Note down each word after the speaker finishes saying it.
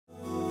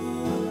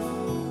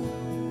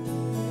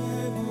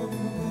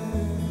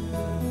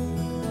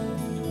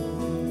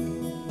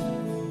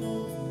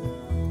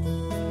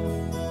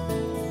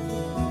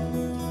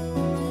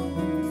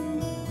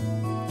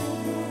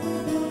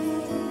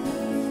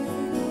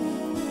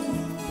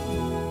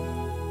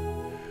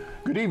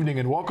Good evening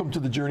and welcome to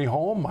the Journey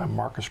Home. I'm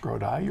Marcus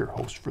Grodi, your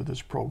host for this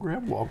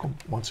program. Welcome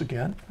once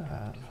again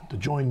to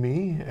join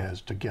me as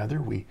together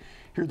we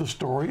hear the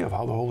story of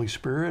how the Holy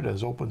Spirit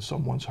has opened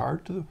someone's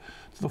heart to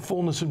the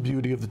fullness and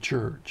beauty of the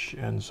church.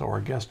 And so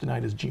our guest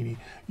tonight is Jeannie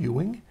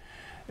Ewing,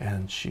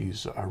 and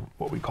she's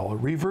what we call a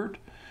revert.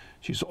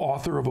 She's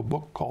author of a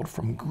book called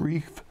From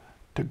Grief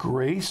to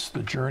Grace,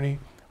 The Journey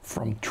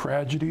from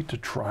Tragedy to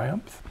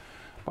Triumph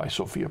by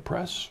Sophia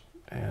Press.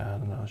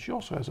 And she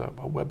also has a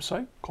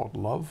website called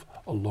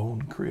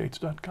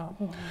lovealonecreates.com.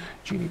 Mm-hmm.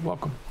 Jeannie,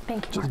 welcome.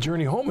 Thank you, to the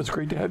Journey Home. It's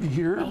great to have you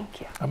here.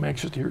 Thank you. I'm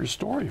anxious to hear your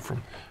story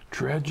from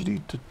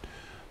tragedy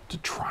to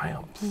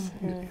triumph.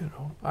 Mm-hmm. You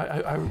know,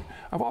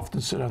 I've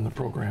often said on the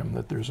program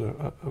that there's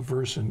a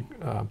verse in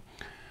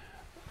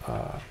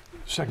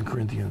 2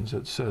 Corinthians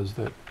that says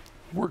that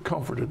we're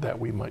comforted that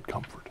we might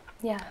comfort.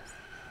 Yes.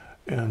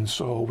 And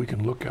so we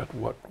can look at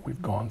what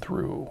we've gone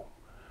through.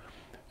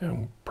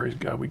 And praise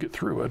God, we get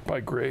through it by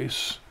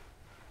grace,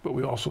 but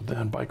we also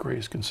then, by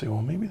grace, can say,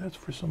 well, maybe that's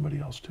for somebody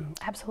else too.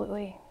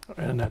 Absolutely.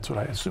 And that's what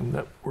I assume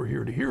that we're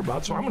here to hear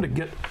about. So I'm going to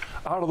get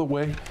out of the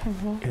way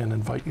and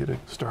invite you to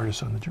start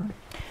us on the journey.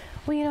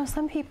 Well, you know,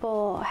 some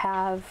people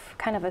have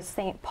kind of a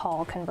St.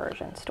 Paul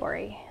conversion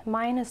story.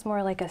 Mine is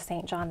more like a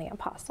St. John the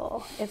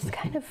Apostle. It's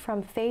kind of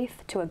from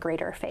faith to a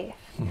greater faith.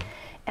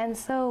 And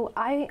so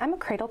I'm a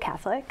cradle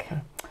Catholic. Okay.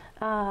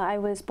 I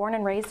was born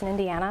and raised in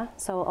Indiana,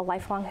 so a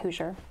lifelong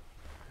Hoosier.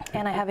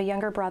 And I have a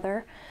younger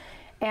brother.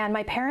 And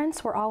my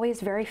parents were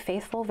always very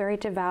faithful, very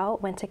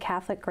devout, went to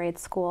Catholic grade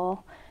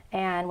school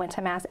and went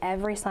to Mass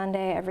every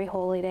Sunday, every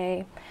holy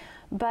day.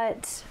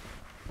 But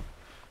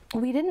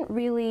we didn't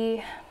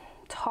really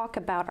talk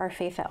about our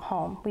faith at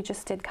home. We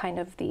just did kind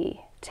of the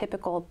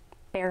typical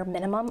bare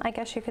minimum, I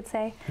guess you could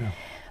say. Yeah.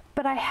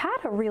 But I had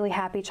a really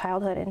happy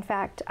childhood. In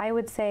fact, I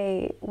would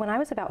say when I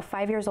was about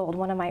 5 years old,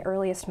 one of my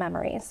earliest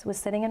memories was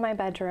sitting in my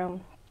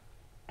bedroom.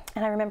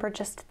 And I remember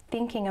just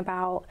thinking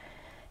about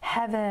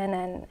heaven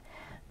and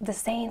the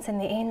saints and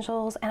the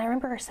angels, and I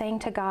remember saying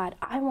to God,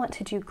 I want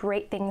to do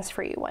great things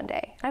for you one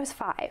day. I was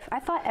 5. I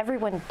thought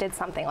everyone did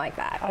something like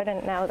that. I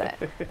didn't know that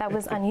that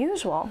was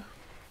unusual.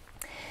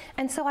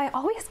 And so I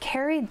always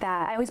carried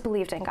that. I always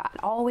believed in God,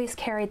 always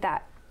carried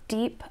that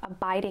deep,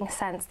 abiding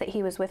sense that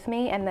He was with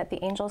me and that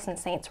the angels and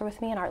saints were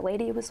with me and Our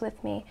Lady was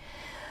with me.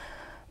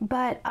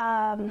 But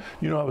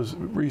you know, I was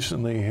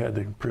recently had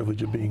the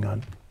privilege of being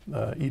on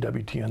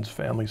EWTN's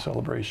family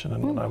celebration,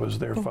 and when I was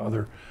there,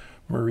 Father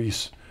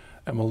Maurice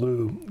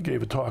Emalou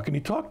gave a talk, and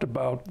he talked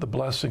about the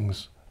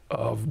blessings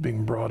of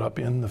being brought up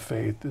in the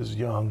faith as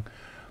young.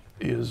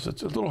 It's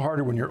a little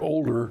harder when you're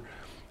older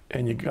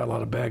and you got a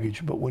lot of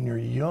baggage, but when you're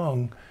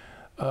young,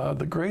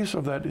 the grace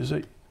of that is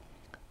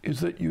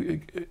that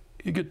you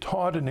get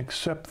taught and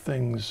accept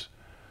things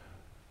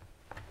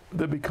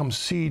that become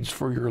seeds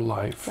for your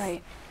life.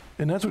 right.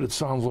 And that's what it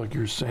sounds like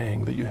you're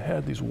saying, that you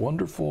had these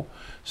wonderful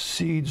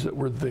seeds that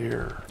were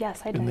there.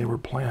 Yes, I did. And they were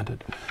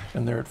planted.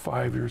 And they're at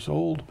 5 years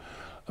old.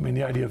 I mean,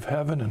 the idea of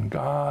heaven and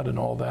God and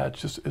all that,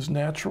 just as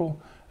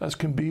natural as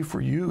can be for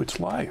you. It's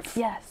life.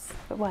 Yes,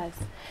 it was.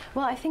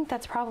 Well, I think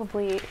that's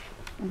probably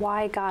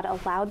why God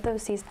allowed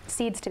those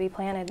seeds to be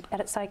planted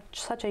at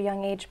such a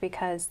young age,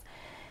 because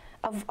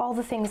of all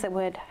the things that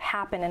would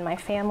happen in my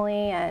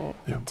family and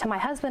to my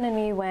husband and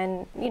me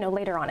when, you know,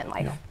 later on in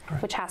life,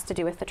 which has to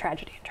do with the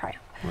tragedy and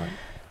triumph. Right.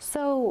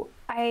 So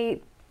I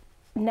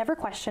never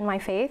questioned my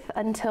faith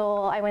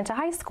until I went to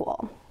high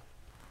school,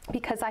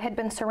 because I had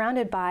been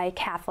surrounded by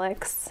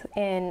Catholics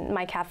in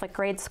my Catholic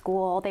grade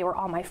school. They were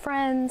all my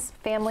friends,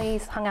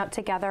 families hung out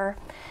together.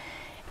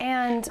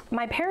 And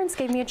my parents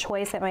gave me a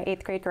choice at my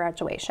 8th grade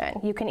graduation.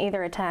 You can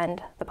either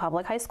attend the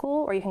public high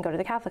school or you can go to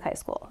the Catholic high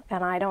school.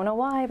 And I don't know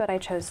why, but I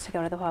chose to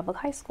go to the public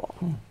high school.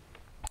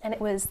 And it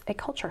was a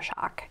culture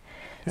shock.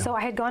 Yeah. So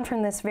I had gone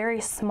from this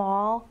very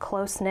small,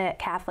 close-knit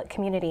Catholic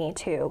community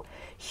to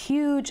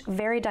huge,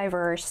 very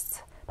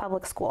diverse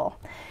public school.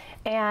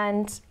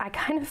 And I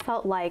kind of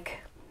felt like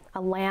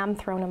a lamb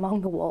thrown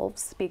among the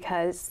wolves,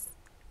 because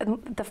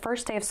the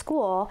first day of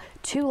school,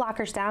 2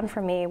 lockers down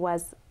from me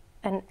was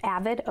an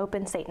avid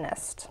open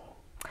Satanist.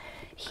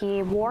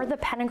 He wore the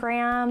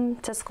pentagram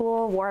to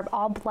school, wore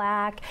all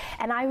black,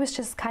 and I was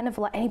just kind of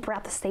like, and he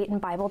brought the Satan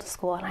Bible to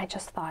school, and I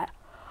just thought,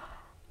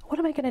 what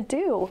am I going to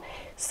do?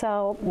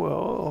 So,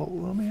 well,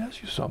 let me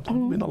ask you something. I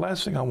mean, the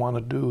last thing I want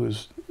to do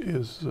is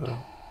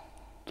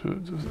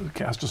to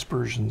cast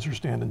aspersions or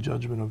stand in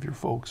judgment of your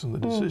folks and the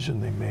decision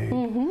they made.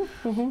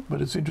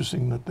 But it's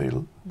interesting that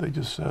they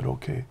just said,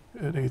 okay,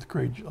 at 8th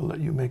grade, I'll let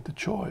you make the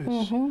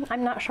choice.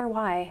 I'm not sure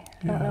why.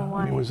 I Yeah, don't know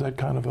why. I mean, was that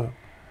kind of an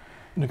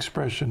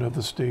expression of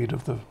the state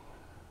of the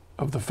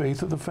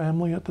faith of the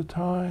family at the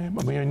time?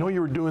 I mean, I know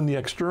you were doing the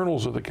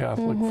externals of the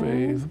Catholic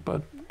faith,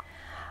 but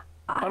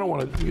I don't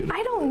want to.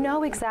 I don't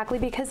know exactly,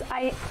 because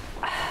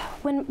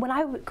when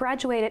I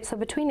graduated, so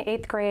between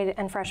 8th grade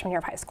and freshman year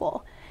of high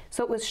school,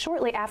 so it was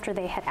shortly after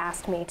they had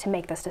asked me to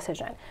make this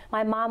decision.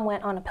 My mom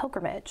went on a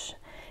pilgrimage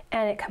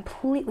and it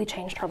completely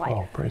changed her life.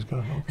 Oh, praise God.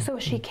 Okay. So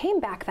she came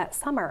back that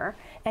summer,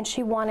 and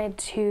she wanted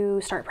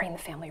to start praying the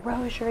family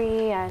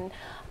rosary, and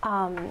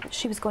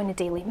she was going to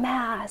daily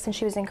mass, and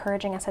she was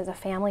encouraging us as a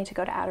family to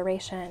go to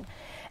adoration.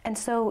 And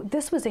so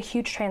this was a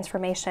huge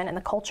transformation in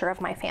the culture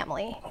of my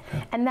family.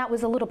 Okay. And that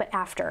was a little bit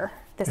after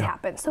this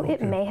happened. So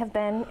it may have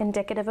been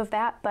indicative of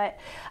that, but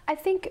I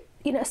think,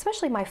 you know,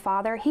 especially my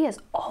father, he has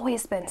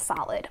always been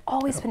solid,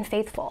 always been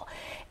faithful.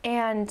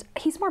 And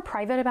he's more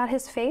private about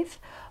his faith,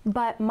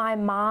 but my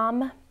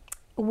mom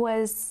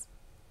was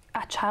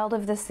a child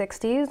of the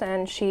 60s,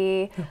 and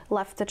she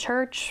left the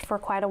church for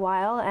quite a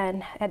while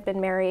and had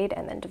been married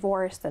and then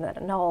divorced and then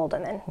annulled,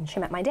 and then she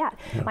met my dad.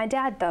 My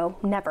dad, though,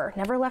 never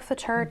left the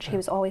church. He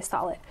was always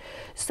solid.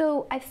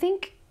 So I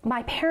think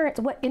my parents,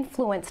 what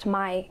influenced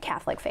my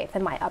Catholic faith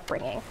and my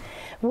upbringing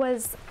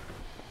was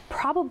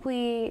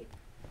probably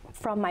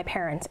from my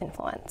parents'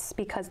 influence,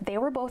 because they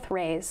were both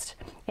raised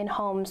in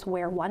homes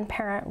where one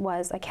parent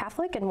was a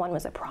Catholic and one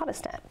was a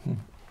Protestant.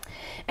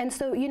 And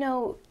so, you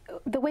know,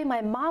 the way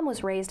my mom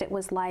was raised, it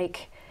was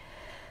like,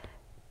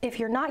 if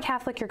you're not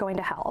Catholic, you're going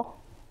to hell.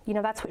 You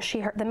know, that's what she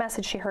heard, the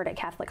message she heard at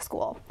Catholic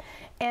school.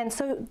 And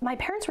so my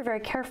parents were very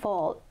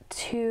careful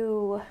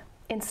to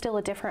instill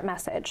a different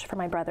message for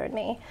my brother and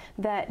me,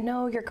 that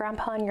no, your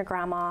grandpa and your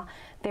grandma,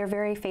 they're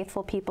very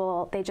faithful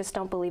people. They just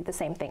don't believe the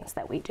same things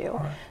that we do.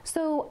 Right.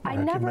 So I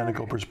never...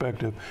 ecumenical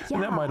perspective.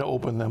 And that might have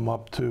opened them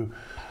up to...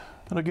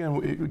 And again,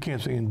 we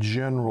can't say in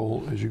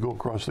general, as you go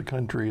across the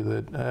country,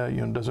 that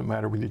you know, it doesn't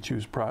matter whether you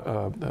choose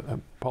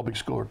public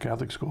school or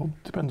Catholic school.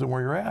 It depends on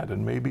where you're at.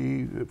 And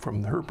maybe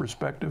from her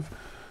perspective,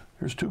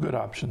 here's two good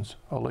options.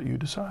 I'll let you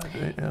decide.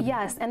 And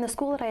yes, and the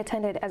school that I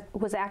attended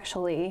was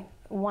actually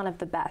one of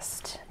the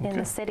best in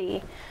the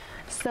city.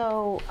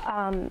 So,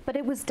 but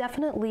it was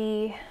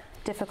definitely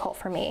difficult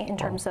for me in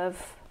terms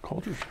of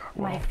culture shock.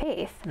 My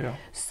faith. Yeah.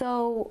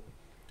 So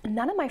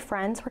none of my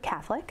friends were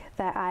Catholic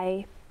that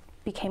I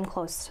became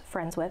close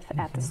friends with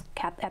at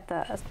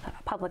the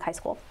public high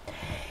school.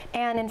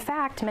 And in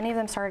fact, many of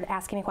them started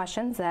asking me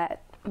questions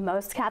that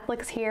most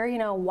Catholics hear, you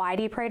know, why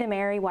do you pray to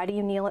Mary? Why do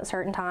you kneel at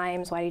certain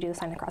times? Why do you do the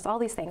sign of the cross? All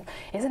these things.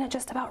 Isn't it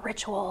just about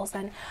rituals?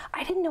 And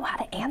I didn't know how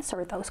to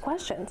answer those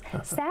questions.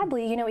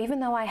 Sadly, you know,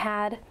 even though I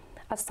had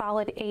a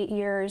solid 8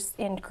 years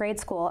in grade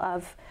school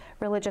of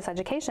religious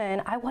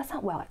education, I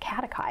wasn't well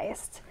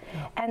catechized.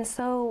 And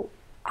so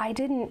I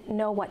didn't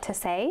know what to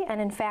say, and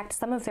in fact,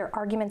 some of their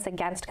arguments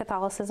against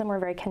Catholicism were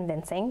very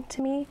convincing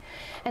to me.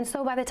 And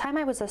so by the time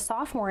I was a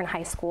sophomore in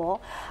high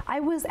school, I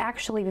was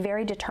actually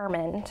very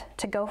determined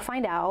to go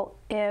find out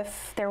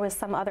if there was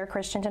some other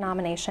Christian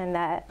denomination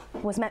that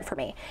was meant for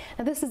me.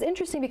 Now this is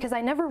interesting because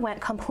I never went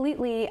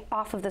completely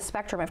off of the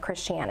spectrum of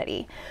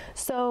Christianity.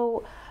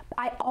 So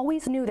I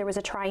always knew there was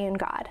a triune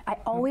God. I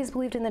always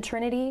believed in the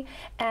Trinity,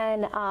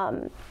 and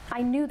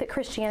I knew that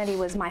Christianity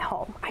was my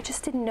home. I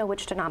just didn't know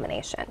which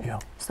denomination.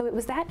 So it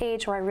was that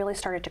age where I really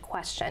started to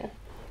question.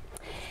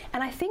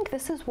 And I think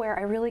this is where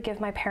I really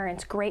give my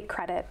parents great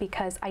credit,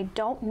 because I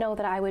don't know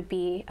that I would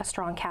be a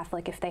strong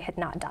Catholic if they had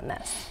not done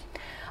this.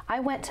 I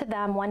went to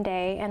them one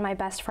day, and my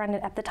best friend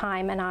at the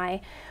time and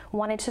I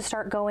wanted to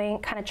start going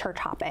kind of church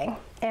hopping.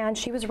 And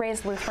she was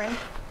raised Lutheran.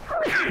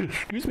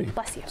 Excuse me.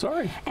 Bless you.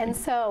 Sorry. And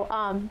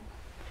so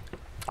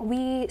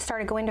we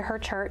started going to her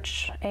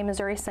church, a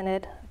Missouri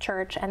Synod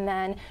church, and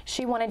then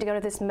she wanted to go to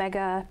this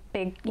mega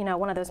big, you know,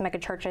 one of those mega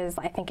churches.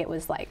 I think it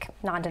was like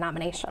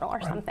non-denominational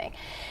or something.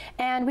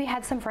 And we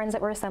had some friends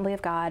that were Assembly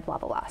of God, blah,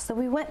 blah, blah. So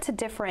we went to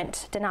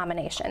different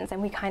denominations,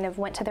 and we kind of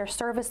went to their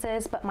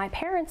services, but my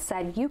parents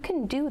said, you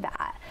can do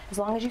that as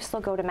long as you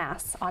still go to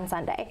Mass on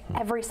Sunday,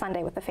 every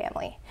Sunday with the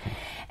family.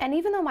 And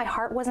even though my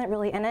heart wasn't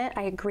really in it,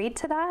 I agreed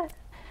to that.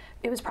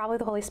 It was probably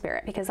the Holy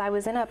Spirit, because I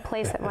was in a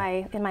place in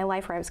my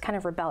life where I was kind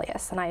of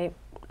rebellious, and I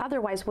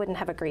otherwise wouldn't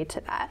have agreed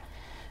to that.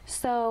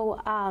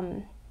 So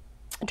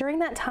during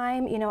that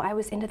time, you know, I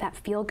was into that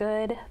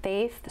feel-good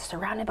faith,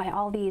 surrounded by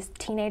all these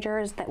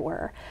teenagers that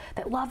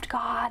loved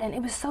God, and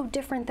it was so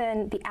different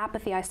than the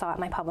apathy I saw at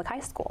my public high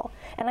school,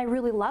 and I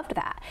really loved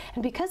that.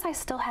 And because I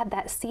still had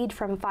that seed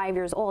from 5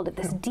 years old, of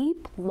this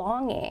deep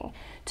longing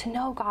to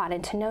know God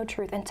and to know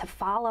truth and to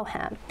follow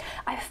Him,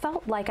 I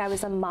felt like I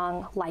was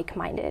among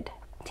like-minded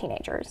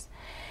teenagers.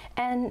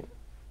 And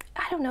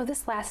I don't know,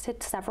 this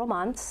lasted several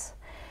months,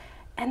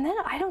 and then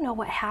I don't know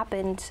what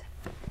happened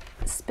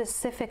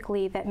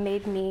specifically that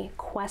made me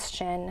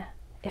question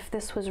if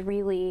this was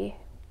really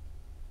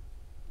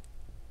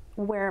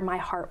where my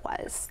heart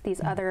was,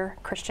 these other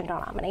Christian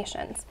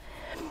denominations.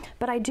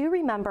 But I do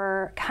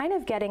remember kind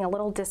of getting a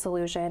little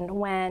disillusioned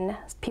when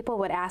people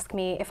would ask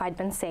me if I'd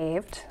been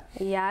saved.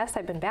 Yes,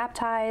 I've been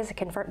baptized,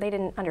 confirmed. They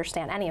didn't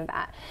understand any of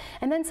that.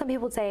 And then some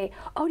people would say,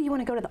 oh, do you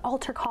want to go to the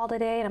altar call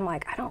today? And I'm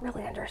like, I don't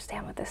really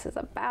understand what this is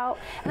about.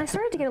 And I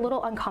started to get a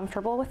little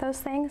uncomfortable with those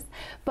things.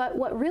 But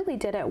what really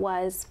did it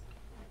was,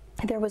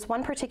 there was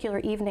one particular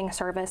evening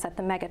service at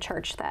the mega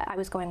church that I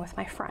was going with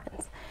my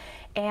friends.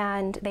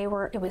 And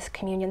it was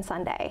Communion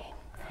Sunday.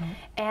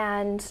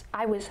 And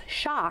I was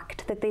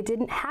shocked that they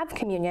didn't have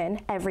communion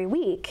every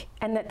week,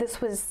 and that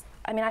this was,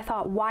 I mean, I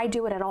thought, why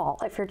do it at all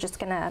if you're just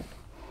gonna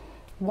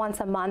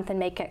once a month and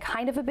make it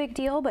kind of a big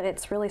deal, but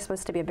it's really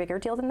supposed to be a bigger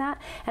deal than that.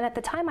 And at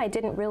the time, I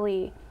didn't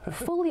really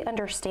fully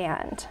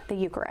understand the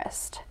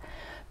Eucharist.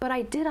 But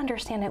I did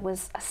understand it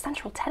was a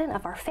central tenet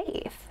of our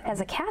faith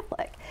as a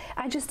Catholic.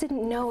 I just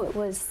didn't know it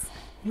was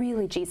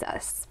really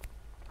Jesus.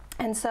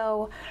 And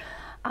so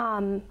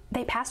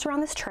they passed around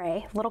this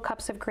tray, little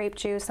cups of grape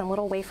juice and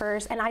little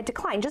wafers, and I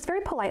declined just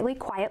very politely,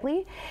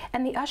 quietly,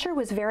 and the usher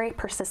was very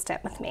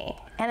persistent with me.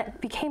 And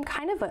it became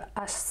kind of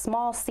a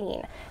small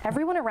scene.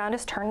 Everyone around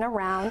us turned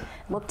around,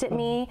 looked at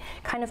me,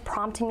 kind of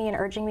prompting me and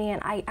urging me,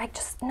 and I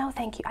just, no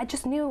thank you. I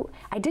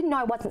didn't know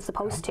I wasn't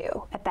supposed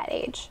to at that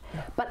age,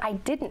 but I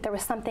didn't. There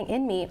was something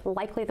in me,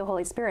 likely the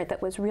Holy Spirit,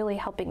 that was really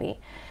helping me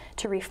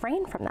to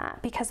refrain from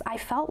that, because I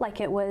felt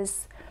like it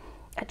was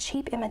a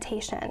cheap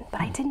imitation, but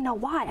I didn't know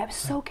why. I was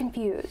so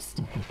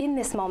confused in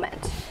this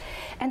moment.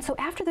 And so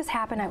after this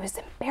happened, I was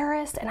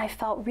embarrassed and I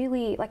felt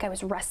really like I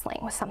was wrestling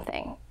with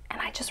something.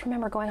 And I just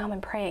remember going home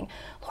and praying,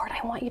 Lord,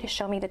 I want you to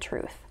show me the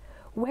truth.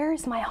 Where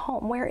is my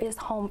home? Where is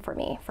home for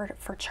me,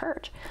 for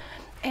church?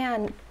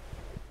 And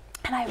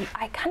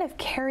I kind of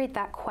carried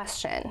that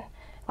question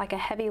like a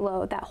heavy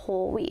load that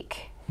whole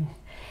week.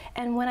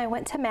 And when I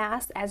went to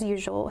Mass, as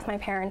usual, with my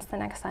parents the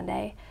next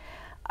Sunday,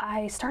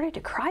 I started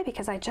to cry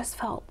because I just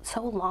felt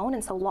so alone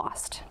and so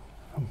lost.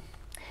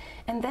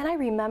 And then I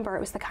remember it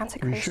was the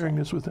consecration. Are you sharing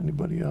this with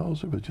anybody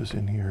else, or was it just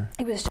in here?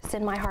 It was just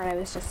in my heart. I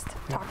was just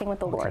talking with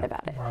the Lord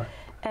about it. Right.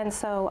 And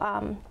so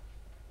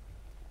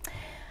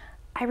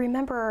I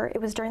remember it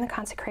was during the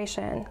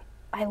consecration,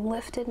 I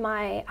lifted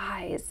my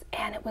eyes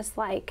and it was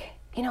like,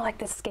 you know, like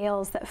the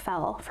scales that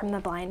fell from the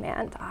blind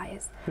man's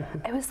eyes.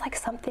 It was like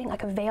something,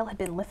 like a veil had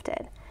been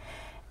lifted.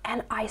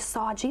 And I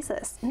saw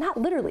Jesus, not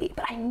literally,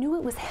 but I knew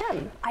it was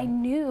him. I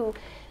knew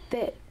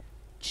that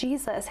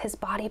Jesus, his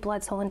body,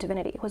 blood, soul, and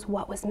divinity was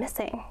what was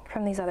missing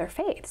from these other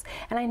faiths.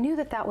 And I knew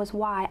that that was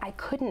why I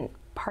couldn't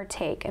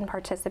partake and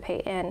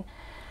participate in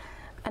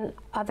an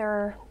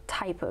other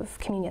type of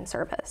communion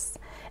service.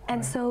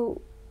 And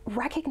so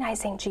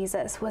recognizing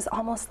Jesus was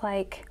almost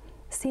like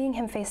seeing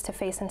him face to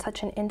face in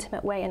such an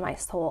intimate way in my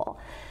soul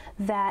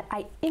that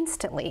I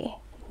instantly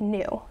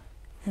knew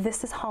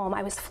this is home.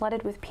 I was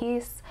flooded with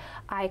peace.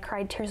 I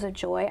cried tears of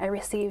joy. I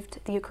received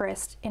the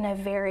Eucharist in a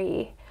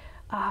very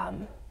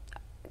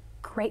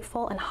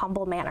grateful and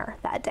humble manner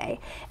that day.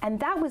 And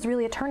that was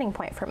really a turning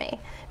point for me,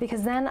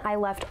 because then I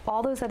left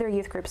all those other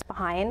youth groups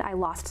behind. I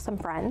lost some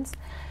friends,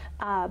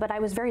 but I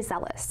was very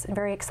zealous and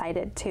very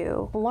excited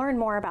to learn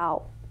more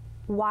about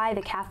why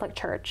the Catholic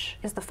Church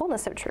is the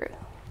fullness of truth.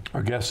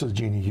 Our guest is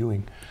Jeannie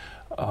Ewing.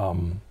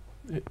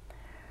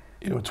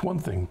 It's one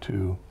thing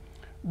to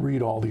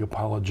read all the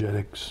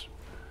apologetics,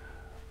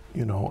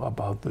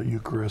 about the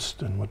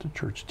Eucharist and what the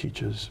Church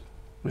teaches,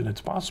 and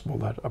it's possible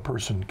that a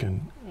person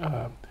can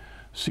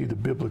see the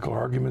biblical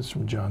arguments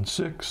from John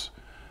 6,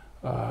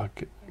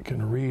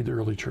 can read the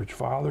early Church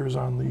Fathers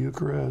on the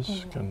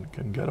Eucharist,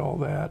 can get all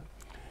that,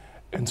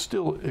 and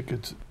still it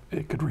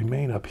could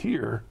remain up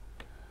here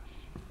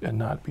and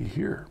not be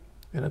here.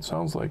 And it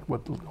sounds like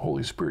what the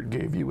Holy Spirit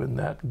gave you in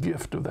that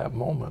gift of that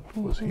moment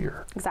was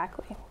here.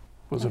 Exactly.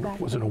 Was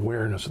an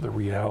awareness of the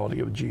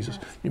reality of Jesus.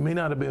 Yes. You may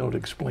not have been able to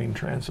explain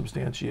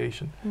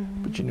transubstantiation,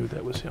 but you knew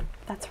that was him.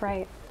 That's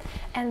right.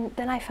 And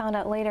then I found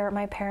out later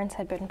my parents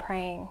had been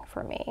praying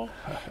for me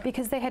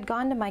because they had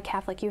gone to my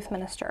Catholic youth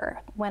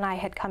minister when I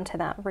had come to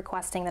them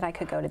requesting that I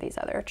could go to these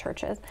other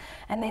churches.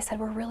 And they said,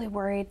 we're really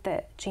worried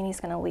that Jeannie's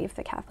going to leave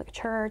the Catholic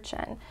Church.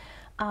 And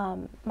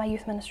my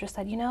youth minister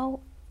said,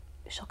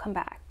 she'll come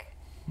back.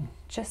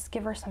 Just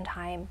give her some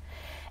time.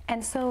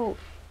 And so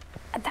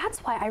that's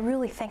why I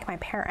really thank my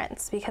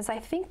parents, because I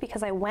think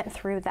because I went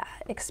through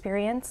that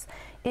experience,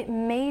 it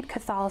made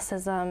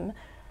Catholicism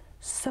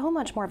so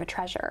much more of a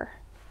treasure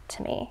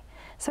to me,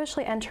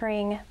 especially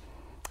entering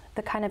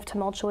the kind of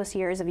tumultuous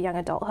years of young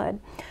adulthood.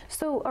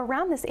 So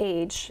around this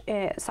age,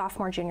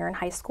 sophomore, junior in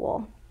high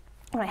school,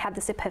 when I had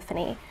this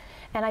epiphany,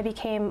 and I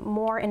became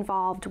more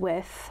involved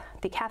with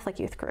the Catholic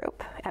youth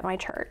group at my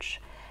church,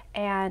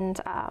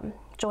 and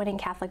joining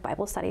Catholic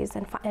Bible studies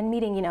and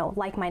meeting,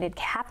 like-minded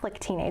Catholic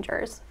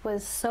teenagers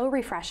was so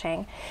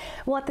refreshing.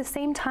 Well, at the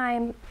same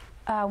time,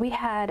 we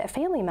had a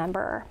family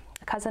member,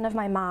 a cousin of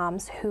my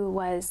mom's, who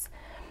was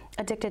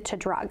addicted to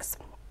drugs.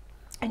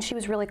 And she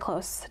was really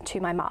close to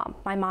my mom.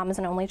 My mom is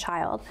an only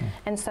child,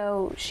 and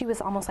so she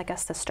was almost like a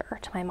sister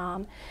to my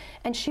mom.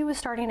 And she was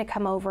starting to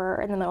come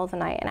over in the middle of the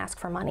night and ask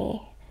for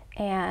money.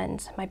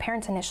 And my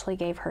parents initially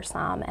gave her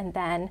some and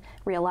then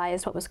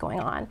realized what was going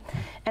on.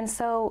 And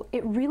so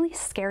it really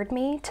scared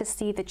me to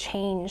see the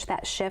change,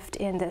 that shift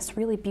in this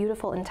really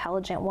beautiful,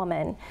 intelligent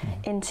woman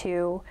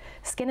into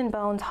skin and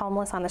bones,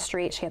 homeless on the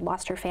street. She had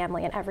lost her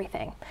family and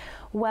everything.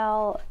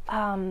 Well,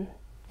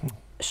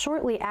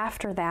 shortly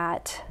after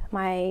that,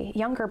 my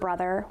younger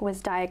brother was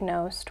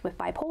diagnosed with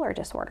bipolar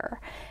disorder,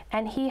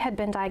 and he had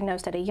been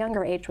diagnosed at a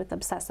younger age with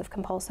obsessive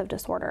compulsive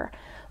disorder.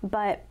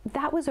 But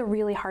that was a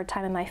really hard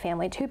time in my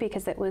family too,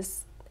 because it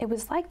was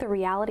like the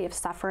reality of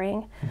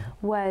suffering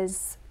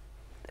was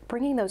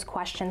bringing those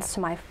questions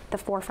to the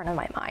forefront of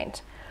my mind.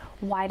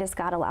 why does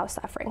God allow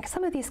suffering?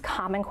 Some of these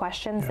common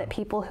questions that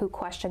people who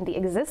question the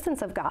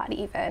existence of God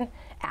even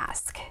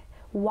ask.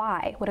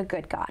 Why would a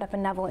good God, a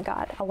benevolent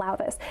God, allow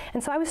this?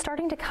 And so I was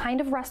starting to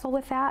kind of wrestle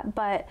with that,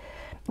 but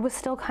was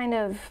still kind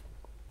of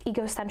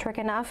egocentric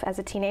enough as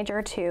a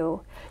teenager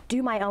to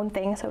do my own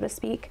thing, so to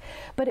speak.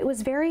 But it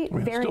was very,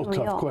 very still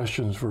real. Tough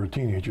questions for a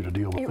teenager to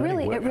deal with. It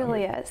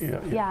really is.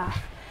 Yeah.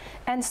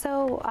 And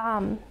so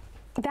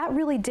that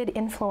really did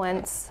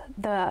influence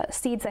the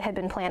seeds that had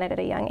been planted at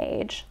a young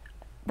age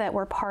that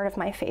were part of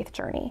my faith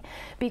journey.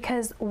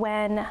 Because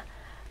when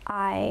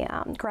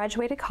I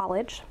graduated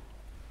college,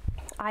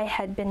 I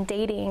had been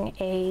dating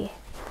a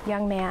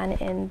young man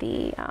in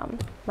the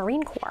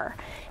Marine Corps,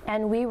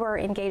 and we were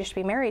engaged to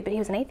be married, but he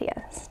was an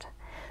atheist.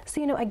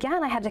 So,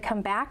 again, I had to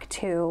come back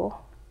to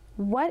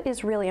what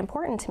is really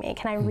important to me.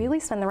 Can I really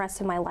spend the rest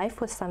of my life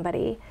with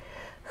somebody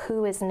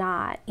who is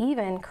not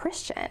even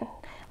Christian,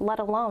 let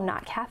alone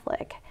not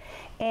Catholic?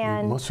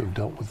 And you must have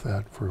dealt with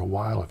that for a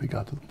while if you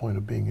got to the point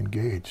of being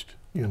engaged.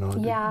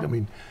 Yeah.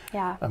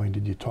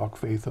 Did you talk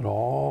faith at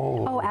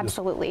all? Oh,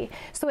 absolutely.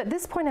 So at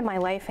this point in my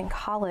life in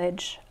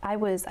college, I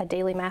was a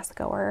daily mass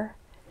goer,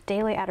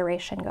 daily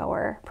adoration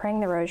goer, praying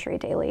the rosary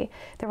daily.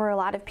 There were a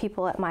lot of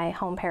people at my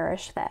home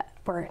parish that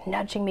were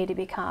nudging me to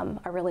become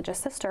a religious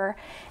sister,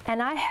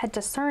 and I had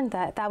discerned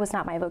that that was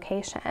not my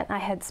vocation. I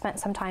had spent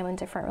some time in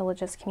different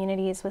religious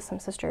communities with some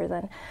sisters,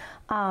 and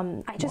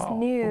I just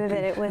knew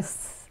that it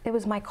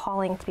was my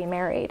calling to be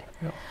married.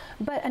 Yep.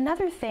 But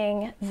another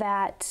thing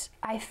that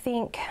I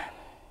think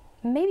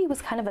maybe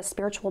was kind of a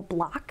spiritual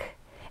block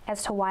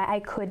as to why I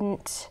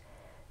couldn't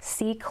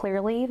see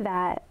clearly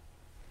that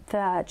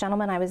the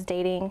gentleman I was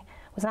dating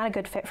was not a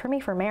good fit for me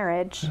for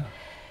marriage,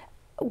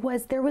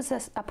 was there was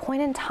a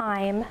point in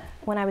time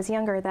when I was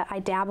younger that I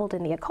dabbled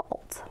in the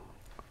occult.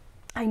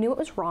 I knew it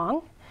was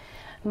wrong.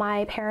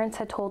 My parents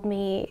had told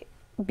me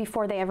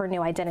before they ever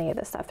knew I did any of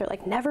this stuff, they're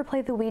like, never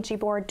play the Ouija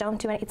board, don't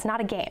do it, it's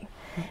not a game.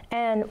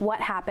 And what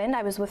happened,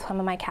 I was with some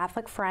of my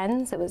Catholic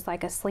friends, it was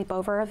like a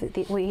sleepover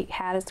that we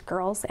had as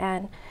girls,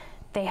 and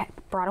they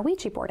brought a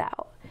Ouija board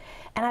out.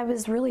 And I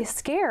was really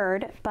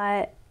scared,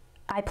 but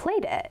I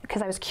played it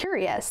because I was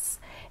curious.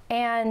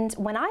 And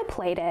when I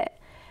played it,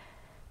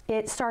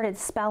 it started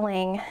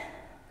spelling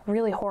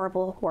really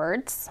horrible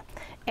words.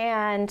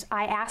 And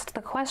I asked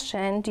the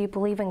question, do you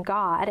believe in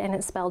God? And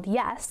it spelled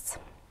yes.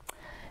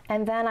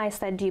 And then I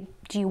said, do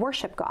you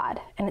worship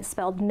God? And it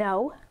spelled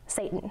no,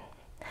 Satan.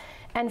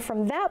 And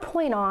from that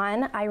point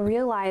on, I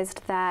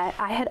realized that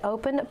I had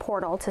opened a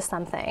portal to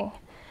something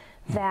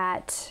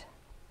that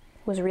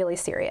was really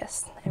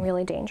serious and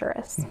really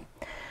dangerous.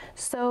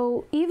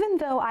 So even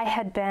though I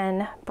had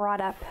been brought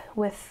up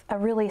with a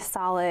really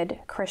solid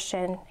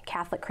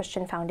Catholic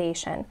Christian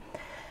foundation,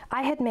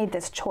 I had made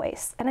this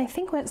choice. And I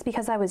think it's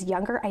because I was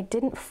younger, I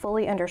didn't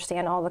fully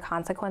understand all the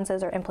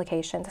consequences or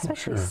implications,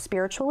 especially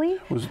spiritually.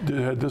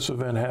 Had this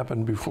event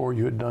happened before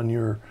you had done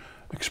your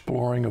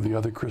exploring of the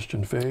other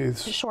Christian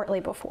faiths? Shortly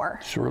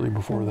before. Shortly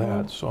before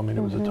that. So, it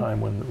was a time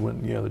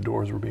when the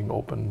doors were being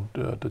opened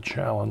to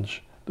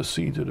challenge the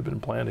seeds that had been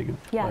planted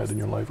in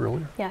your life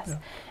earlier. Yes. Yeah.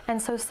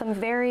 And so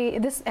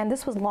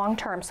this was long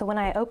term. So when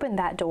I opened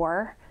that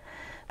door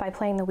by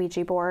playing the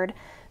Ouija board,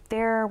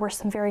 there were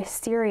some very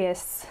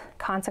serious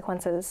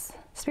consequences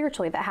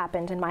spiritually that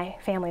happened in my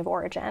family of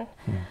origin.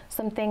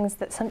 Some things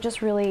that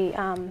just really,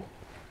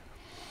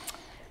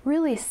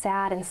 really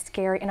sad and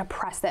scary and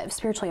oppressive,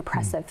 spiritually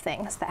oppressive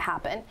things that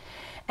happened.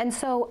 And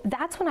so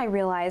that's when I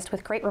realized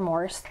with great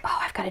remorse,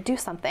 I've got to do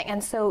something.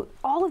 And so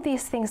all of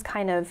these things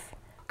kind of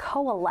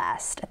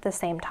coalesced at the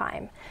same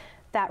time.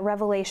 That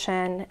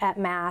revelation at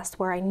Mass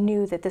where I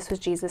knew that this was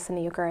Jesus in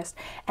the Eucharist,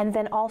 and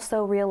then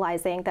also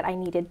realizing that I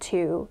needed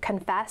to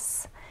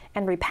confess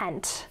and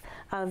repent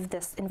of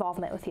this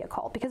involvement with the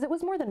occult, because it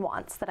was more than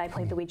once that I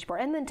played the Ouija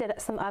board and then did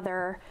some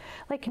other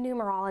like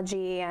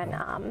numerology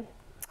and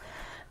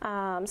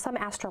some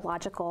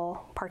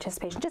astrological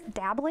participation, just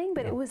dabbling,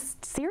 but it was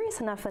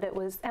serious enough that it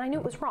was, and I knew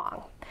it was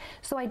wrong.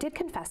 So I did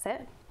confess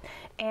it.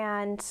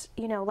 And,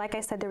 like I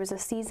said, there was a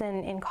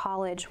season in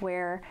college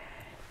where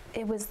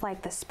it was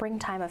like the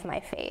springtime of my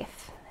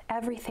faith.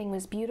 Everything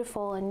was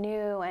beautiful and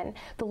new, and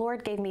the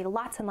Lord gave me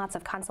lots and lots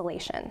of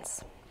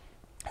consolations.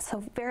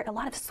 So a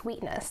lot of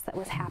sweetness that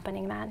was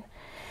happening then.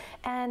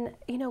 And,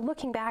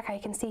 looking back, I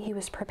can see he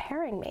was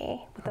preparing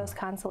me with those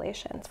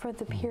consolations for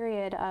the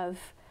period of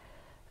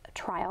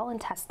trial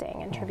and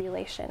testing and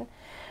tribulation.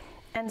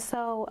 And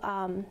so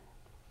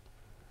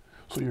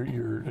so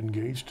you're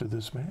engaged to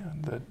this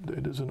man that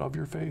it isn't of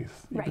your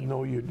faith, even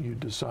though you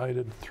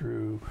decided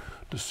through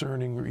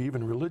discerning or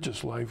even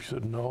religious life, you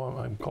said, no,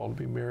 I'm called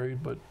to be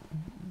married, but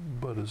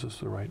is this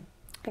the right?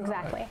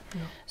 Exactly.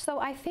 Yeah. So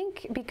I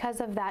think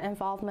because of that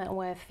involvement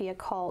with the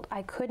occult,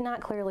 I could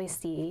not clearly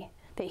see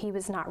that he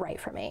was not right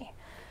for me.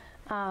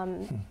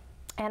 And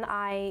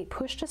I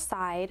pushed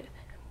aside.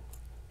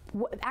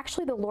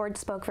 Actually, the Lord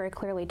spoke very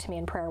clearly to me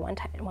in prayer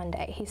one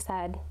day. He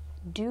said,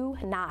 do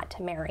not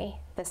marry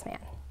this man.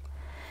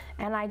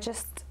 And I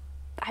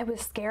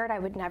was scared I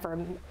would never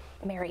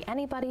marry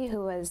anybody who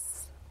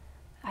was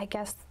I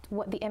guess,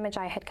 what the image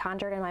I had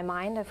conjured in my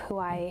mind of who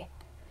I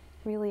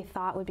really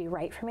thought would be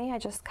right for me, I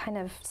just kind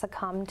of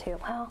succumbed to,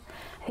 well,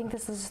 I think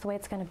this is just the way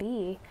it's going to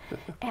be.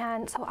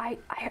 And so I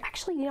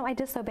actually, I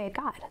disobeyed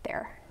God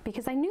there,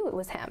 because I knew it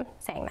was him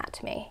saying that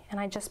to me. And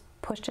I just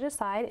pushed it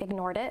aside,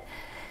 ignored it.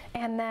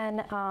 And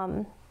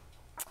then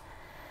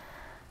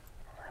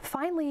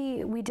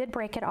finally, we did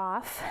break it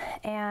off,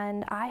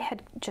 and I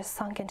had just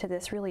sunk into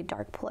this really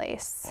dark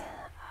place.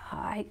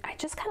 I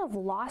just kind of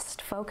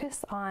lost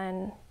focus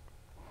on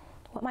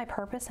what my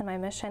purpose and my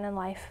mission in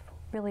life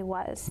really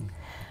was.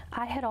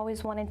 I had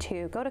always wanted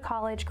to go to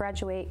college,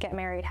 graduate, get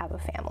married, have a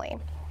family,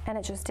 and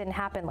it just didn't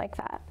happen like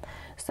that.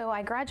 So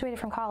I graduated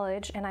from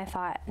college, and I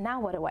thought, now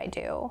what do I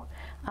do?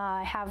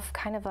 I have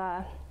kind of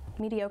a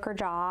mediocre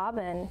job,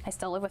 and I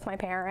still live with my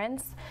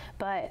parents,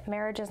 but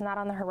marriage is not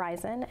on the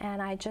horizon,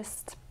 and I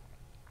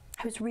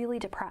was really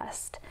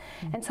depressed.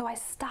 And so I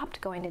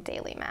stopped going to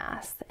daily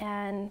mass,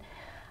 and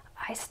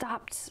I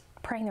stopped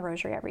praying the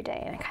rosary every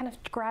day, and I kind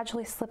of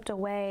gradually slipped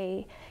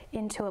away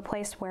into a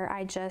place where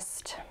I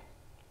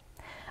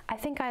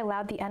think I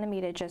allowed the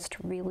enemy to just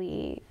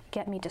really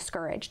get me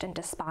discouraged and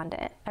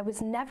despondent. I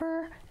was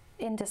never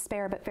in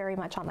despair, but very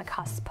much on the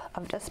cusp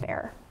of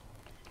despair.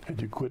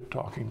 Had you quit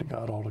talking to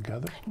God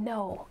altogether?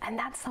 No, and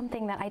that's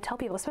something that I tell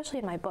people, especially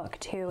in my book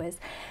too, is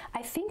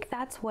I think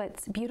that's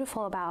what's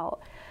beautiful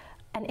about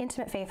an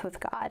intimate faith with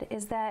God,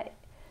 is that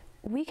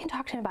we can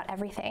talk to him about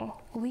everything.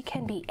 We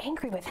can be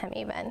angry with him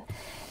even.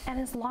 And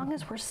as long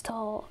as we're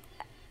still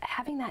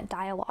having that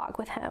dialogue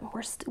with him,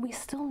 we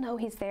still know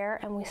he's there,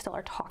 and we still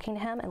are talking to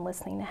him and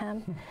listening to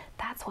him.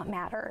 That's what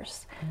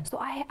matters. So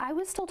I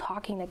was still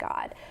talking to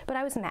God, but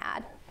I was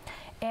mad.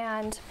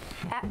 And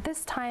at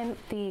this time,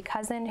 the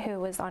cousin who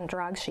was on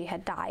drugs, she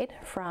had died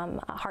from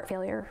heart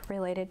failure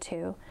related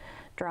to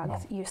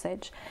drug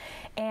usage.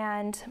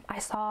 And I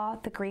saw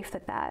the grief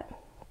that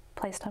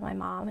placed on my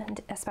mom, and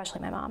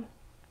especially my mom.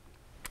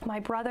 My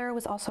brother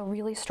was also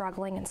really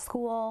struggling in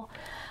school,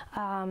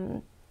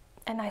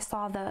 and I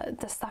saw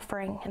the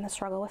suffering and the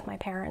struggle with my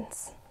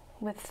parents,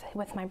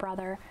 with my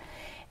brother.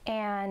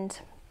 And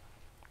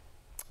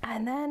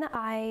then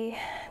I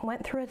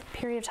went through a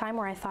period of time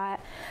where I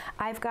thought,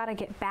 I've got to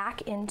get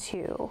back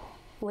into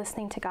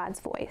listening to God's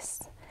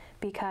voice,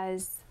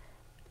 because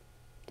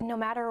no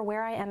matter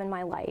where I am in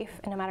my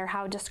life, and no matter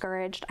how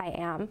discouraged I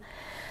am,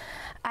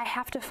 I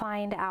have to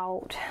find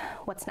out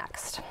what's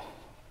next.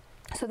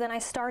 So then I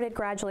started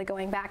gradually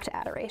going back to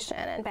adoration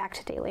and back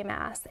to daily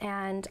mass,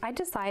 and I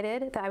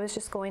decided that I was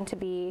just going to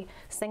be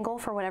single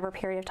for whatever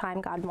period of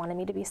time God wanted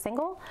me to be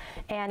single.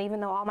 And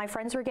even though all my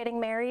friends were getting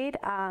married,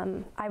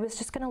 I was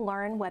just going to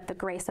learn what the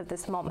grace of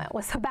this moment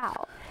was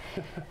about.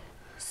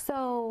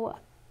 So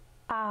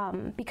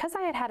because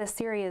I had had a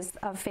series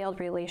of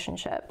failed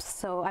relationships,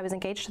 so I was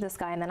engaged to this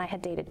guy, and then I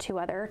had dated 2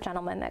 other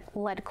gentlemen that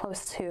led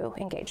close to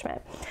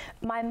engagement,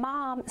 my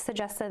mom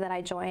suggested that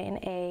I join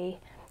a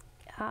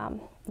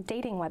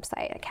dating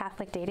website, a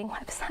Catholic dating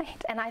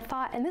website. And I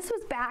thought, and this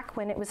was back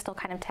when it was still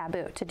kind of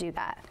taboo to do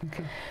that.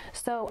 Okay.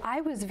 So I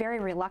was very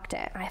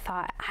reluctant. I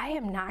thought, I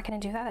am not going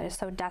to do that. That is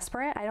so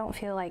desperate. I don't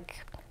feel like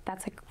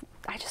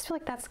I just feel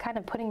like that's kind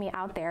of putting me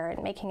out there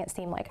and making it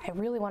seem like I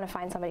really want to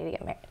find somebody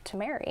to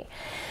marry.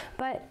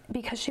 But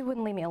because she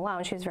wouldn't leave me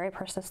alone, she was very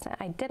persistent,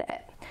 I did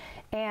it.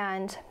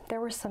 And there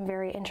were some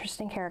very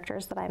interesting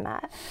characters that I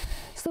met.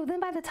 So then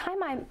by the time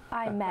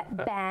I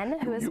met Ben,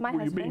 who is my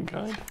husband. Being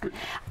kind?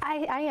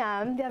 I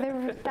am.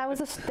 Yeah,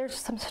 there's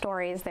some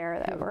stories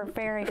there that were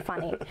very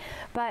funny.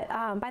 But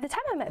by the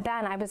time I met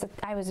Ben,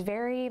 I was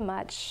very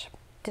much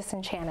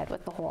disenchanted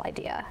with the whole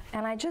idea,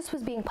 and I just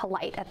was being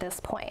polite at this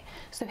point.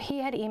 So he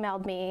had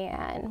emailed me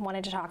and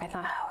wanted to talk. I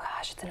thought, oh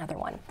gosh, it's another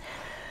one.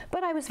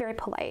 But I was very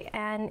polite,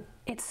 and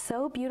it's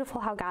so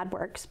beautiful how God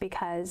works,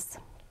 because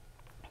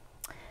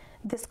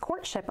this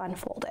courtship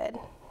unfolded.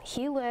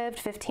 He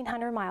lived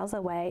 1,500 miles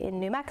away in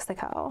New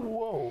Mexico.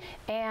 Whoa.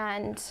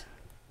 And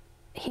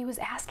he was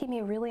asking me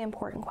really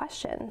important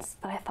questions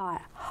that I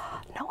thought, oh,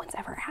 no one's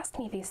ever asked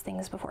me these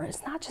things before.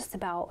 It's not just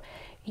about,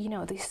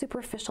 the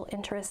superficial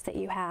interests that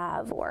you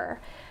have, or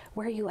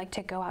where you like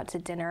to go out to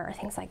dinner, or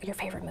things like your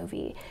favorite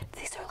movie.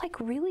 These are like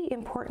really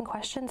important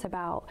questions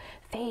about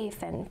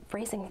faith and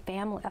raising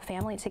a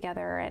family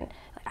together. And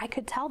I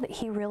could tell that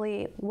he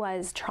really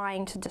was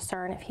trying to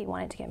discern if he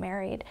wanted to get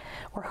married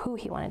or who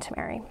he wanted to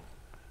marry.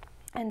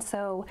 And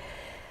so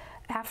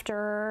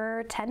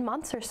after 10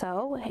 months or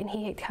so, and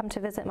he had come to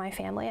visit my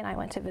family, and I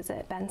went to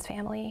visit Ben's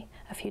family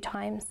a few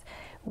times,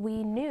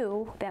 we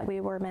knew that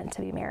we were meant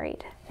to be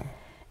married.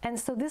 And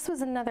so this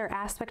was another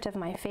aspect of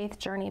my faith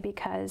journey,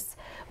 because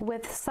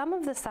with some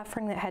of the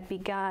suffering that had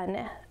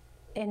begun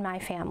in my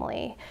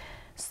family,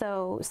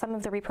 so some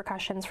of the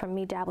repercussions from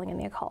me dabbling in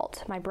the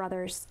occult, my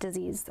brother's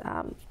disease,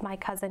 my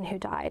cousin who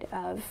died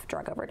of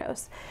drug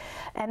overdose,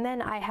 and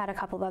then I had a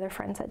couple of other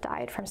friends that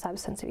died from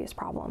substance abuse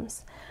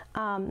problems.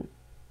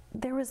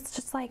 There was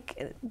just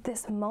like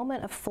this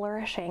moment of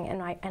flourishing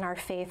in our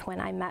faith when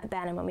I met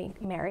Ben and when we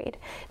married.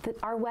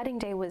 Our wedding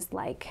day was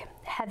like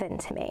heaven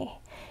to me.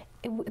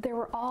 there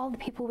were all the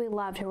people we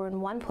loved who were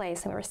in one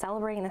place, and we were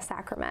celebrating the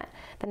sacrament,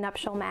 the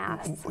nuptial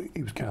mass.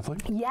 He was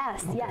Catholic?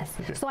 Yes, okay, yes.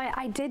 Okay. So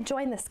I did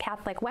join this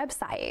Catholic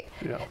website.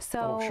 Yeah.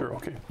 So, oh, sure,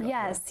 okay.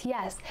 Yes,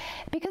 yes.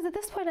 Because at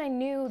this point I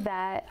knew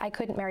that I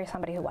couldn't marry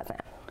somebody who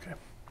wasn't. Okay.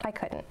 I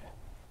couldn't.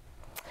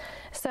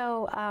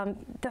 So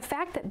the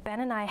fact that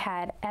Ben and I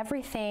had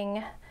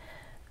everything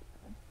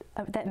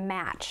that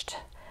matched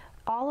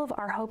all of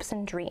our hopes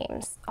and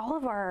dreams, all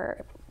of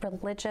our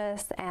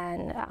religious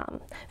and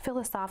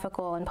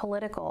philosophical and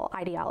political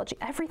ideology,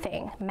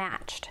 everything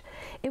matched.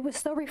 It was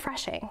so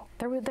refreshing.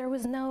 There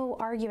was no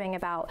arguing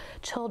about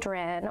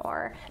children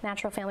or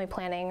natural family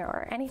planning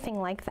or anything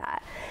like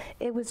that.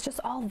 It was just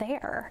all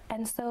there.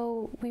 And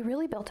so we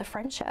really built a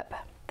friendship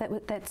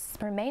that's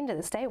remained to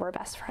this day. We're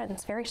best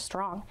friends, very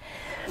strong.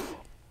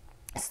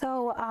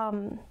 So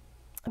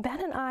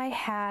Ben and I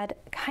had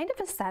kind of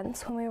a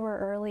sense when we were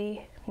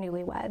early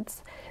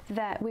newlyweds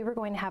that we were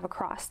going to have a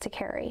cross to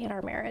carry in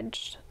our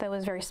marriage that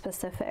was very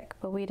specific,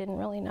 but we didn't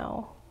really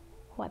know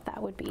what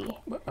that would be.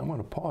 I'm going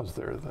to pause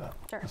there then.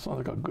 Sure. It sounds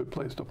like a good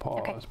place to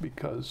pause, okay.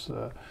 Because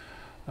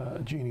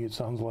Jeannie, it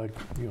sounds like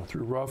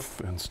through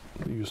rough, and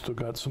you still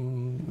got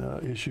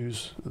some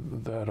issues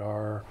that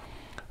are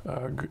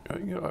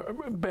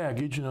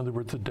baggage. In other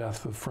words, the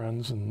death of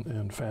friends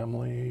and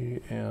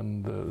family,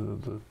 and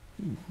the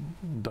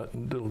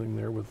diddling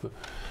there with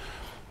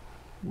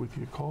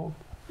your call,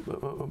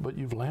 but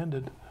you've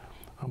landed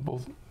on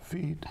both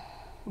feet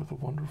with a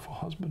wonderful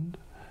husband,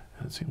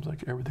 and it seems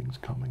like everything's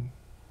coming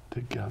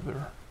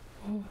together.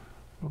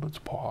 Well, let's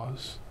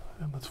pause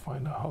and let's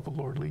find out how the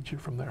Lord leads you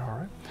from there. All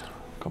right,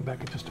 come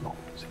back in just a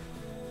moment.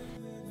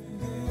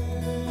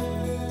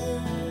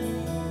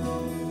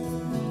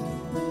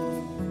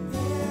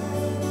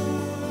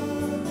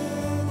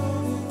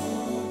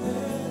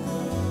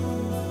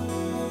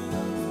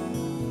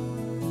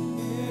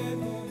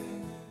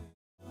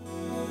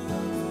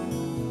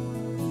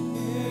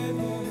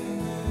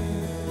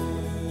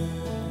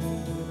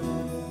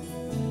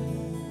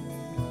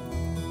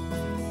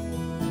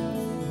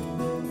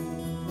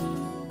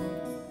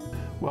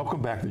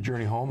 Welcome back to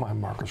Journey Home.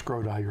 I'm Marcus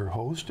Grodi, your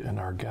host, and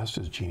our guest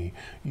is Jeannie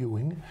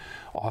Ewing,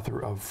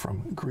 author of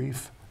From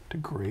Grief to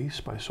Grace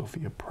by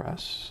Sophia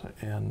Press.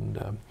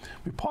 And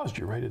we paused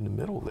you right in the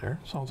middle there.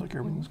 Sounds like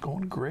everything's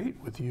going great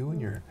with you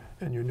and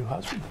your new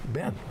husband,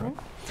 Ben. Right?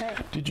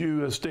 Right. Did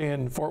you stay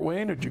in Fort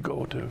Wayne, or did you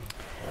go to?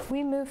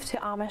 We moved to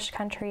Amish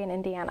country in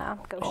Indiana,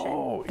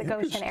 Goshen, the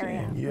Goshen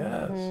area.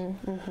 Yes.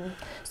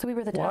 So we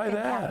were the Why token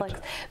that?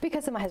 Catholics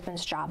because of my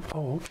husband's job.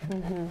 Oh,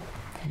 okay.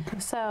 Okay.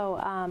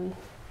 So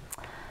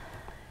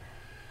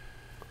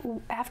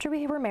after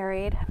we were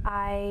married,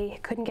 I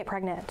couldn't get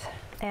pregnant,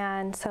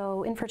 and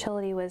so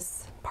infertility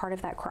was part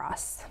of that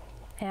cross.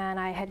 And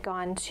I had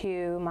gone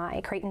to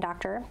my Creighton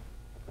doctor.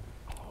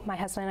 My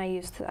husband and I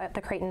used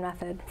the Creighton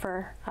method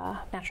for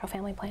natural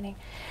family planning,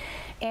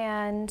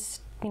 and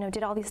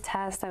did all these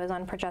tests. I was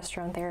on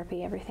progesterone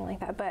therapy, everything like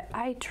that. But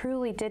I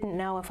truly didn't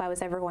know if I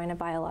was ever going to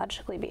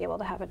biologically be able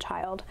to have a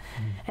child.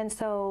 And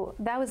so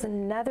that was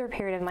another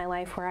period of my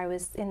life where I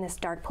was in this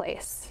dark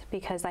place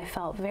because I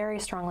felt very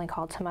strongly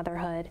called to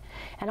motherhood.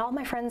 And all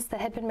my friends that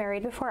had been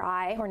married before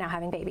I were now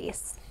having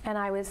babies. And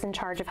I was in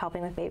charge of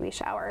helping with baby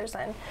showers.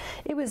 And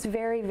it was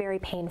very, very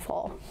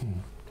painful.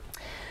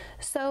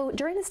 So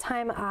during this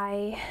time,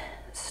 I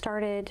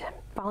started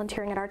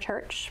volunteering at our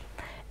church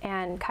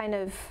and kind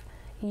of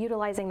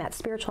utilizing that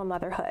spiritual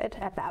motherhood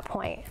at that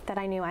point that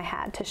I knew I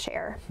had to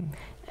share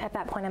at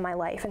that point in my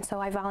life. And so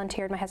I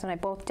volunteered, my husband and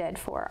I both did,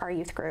 for our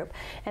youth group.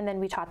 And then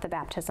we taught the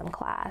baptism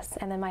class.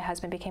 And then my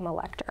husband became a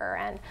lector.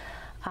 And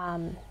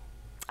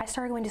I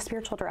started going to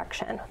spiritual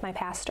direction with my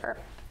pastor.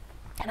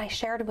 And I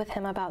shared with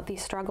him about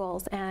these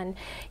struggles. And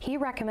he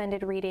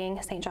recommended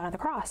reading St. John of the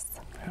Cross.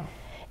 Yeah.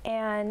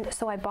 And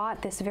so I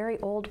bought this very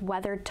old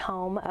weathered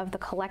tome of the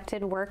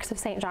collected works of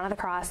St. John of the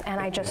Cross, and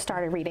I just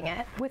started reading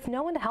it with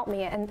no one to help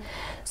me. And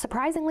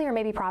surprisingly, or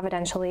maybe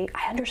providentially,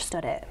 I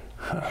understood it.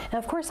 And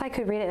of course, I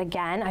could read it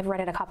again. I've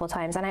read it a couple of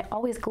times, and I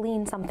always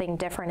glean something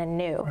different and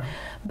new.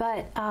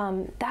 But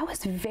that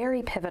was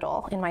very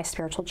pivotal in my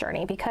spiritual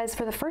journey, because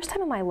for the first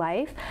time in my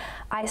life,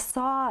 I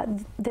saw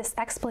this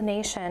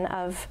explanation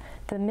of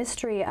the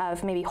mystery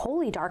of maybe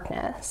holy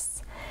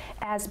darkness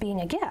as being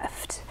a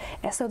gift.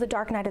 And so the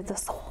dark night of the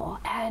soul.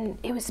 And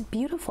it was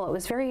beautiful. It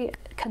was very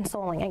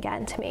consoling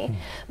again to me.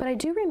 But I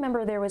do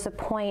remember there was a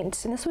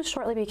point, and this was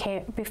shortly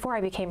before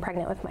I became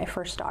pregnant with my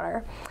first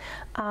daughter.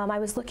 I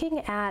was looking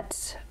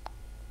at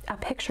a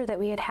picture that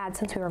we had had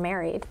since we were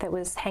married that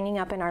was hanging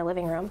up in our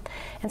living room.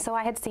 And so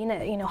I had seen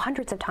it,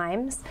 hundreds of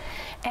times.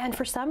 And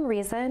for some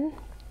reason,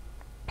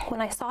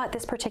 when I saw it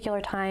this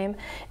particular time,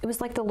 it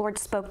was like the Lord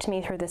spoke to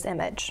me through this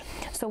image.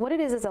 So what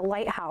it is a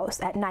lighthouse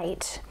at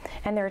night,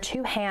 and there are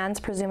two hands,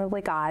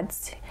 presumably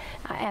God's,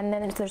 and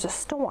then there's a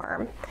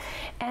storm.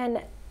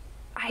 And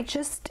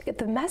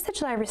the message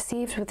that I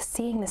received with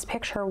seeing this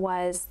picture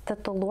was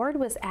that the Lord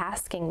was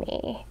asking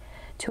me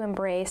to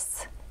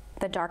embrace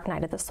the dark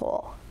night of the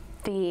soul,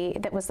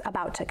 that was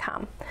about to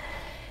come.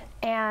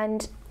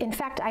 And in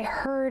fact, I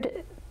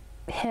heard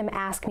him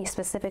ask me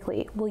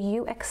specifically, will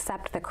you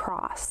accept the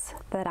cross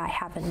that I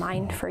have in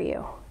mind for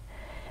you?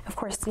 Of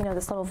course, you know,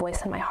 this little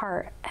voice in my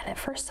heart. And at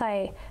first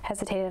I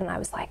hesitated and I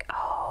was like,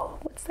 oh,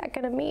 what's that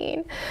going to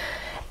mean?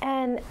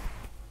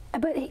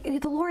 But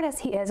the Lord, as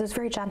he is, was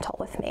very gentle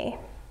with me,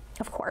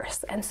 of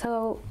course. And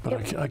so.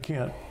 But I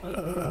can't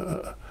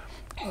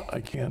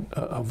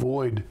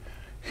avoid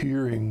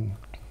hearing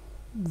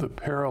the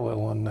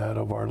parallel in that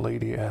of Our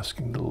Lady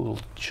asking the little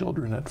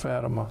children at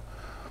Fatima,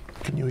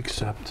 can you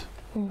accept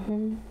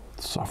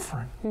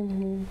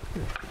suffering?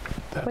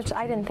 Which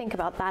I didn't think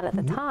about that at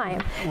the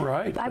time.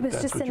 Right. I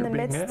was just in the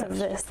midst of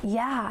this.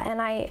 Yeah,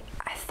 and I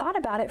thought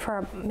about it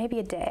for maybe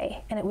a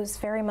day, and it was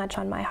very much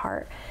on my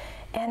heart.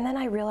 And then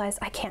I realized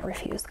I can't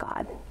refuse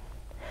God.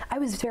 I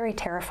was very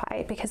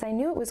terrified because I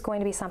knew it was going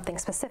to be something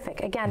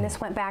specific. Again,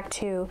 this went back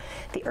to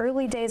the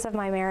early days of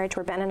my marriage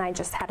where Ben and I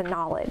just had a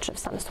knowledge of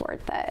some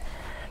sort that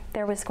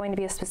there was going to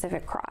be a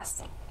specific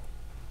cross.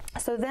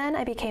 So then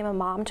I became a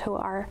mom to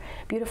our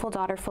beautiful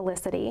daughter,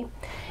 Felicity,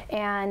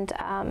 and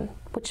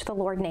which the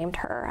Lord named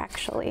her,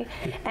 actually.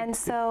 And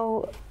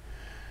so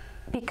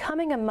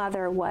becoming a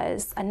mother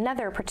was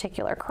another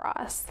particular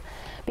cross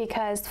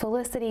because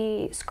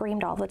Felicity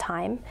screamed all the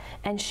time,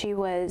 and she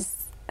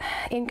was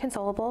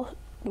inconsolable,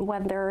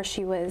 whether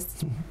she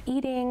was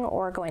eating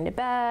or going to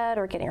bed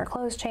or getting her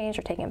clothes changed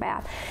or taking a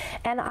bath.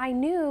 And I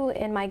knew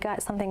in my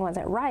gut something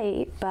wasn't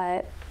right,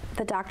 but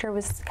the doctor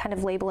was kind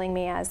of labeling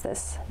me as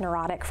this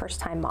neurotic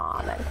first-time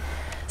mom. And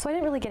so I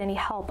didn't really get any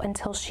help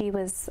until she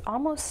was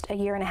almost a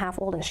year and a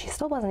half old, and she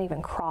still wasn't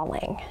even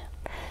crawling.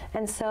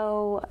 And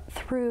so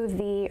through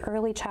the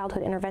early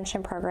childhood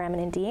intervention program in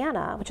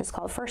Indiana, which is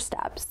called First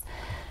Steps,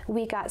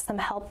 we got some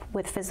help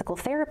with physical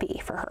therapy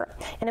for her.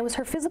 And it was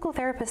her physical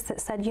therapist that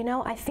said, you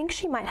know, I think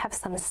she might have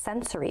some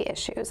sensory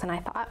issues. And I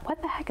thought,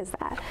 what the heck is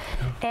that?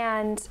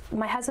 And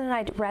my husband and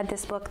I read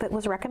this book that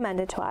was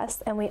recommended to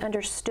us, and we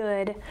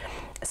understood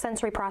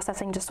sensory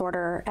processing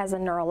disorder as a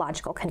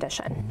neurological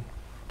condition.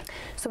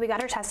 So we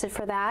got her tested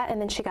for that,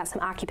 and then she got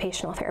some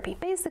occupational therapy.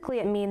 Basically,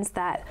 it means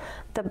that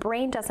the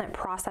brain doesn't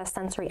process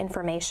sensory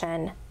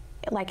information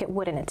like it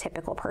would in a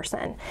typical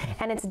person.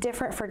 And it's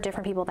different for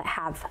different people that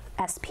have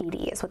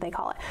SPD, is what they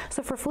call it.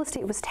 So for Felicity,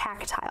 it was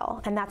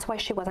tactile, and that's why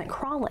she wasn't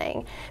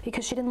crawling,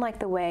 because she didn't like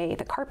the way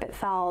the carpet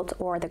felt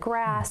or the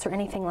grass or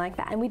anything like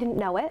that. And we didn't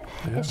know it,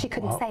 and she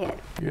couldn't say it.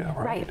 Yeah,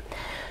 right.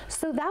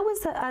 So that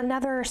was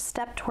another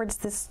step towards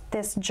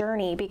this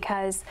journey,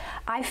 because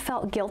I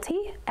felt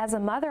guilty as a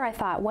mother. I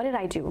thought, what did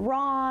I do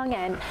wrong?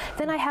 And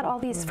then I had all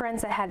these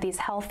friends that had these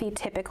healthy,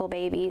 typical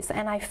babies,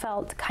 and I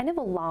felt kind of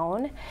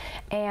alone.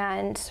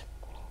 And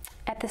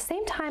at the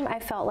same time, I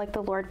felt like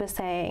the Lord was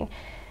saying,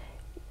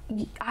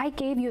 I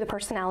gave you the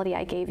personality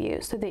I gave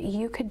you so that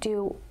you could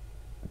do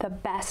the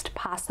best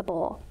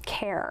possible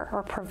care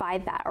or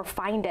provide that or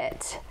find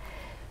it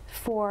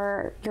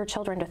for your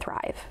children to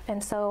thrive.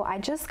 And so I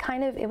just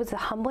it was a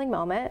humbling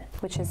moment,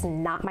 which is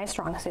not my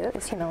strong suit,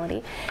 is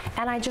humility.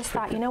 And I just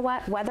thought, you know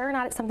what, whether or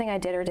not it's something I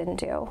did or didn't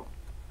do,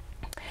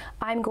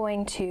 I'm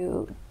going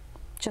to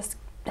just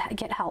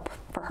get help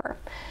for her.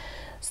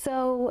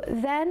 So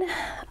then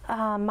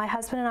my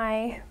husband and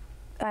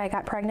I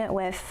got pregnant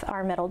with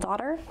our middle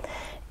daughter.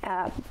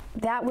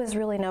 That was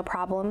really no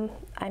problem.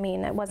 I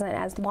mean, it wasn't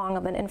as long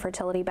of an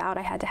infertility bout.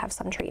 I had to have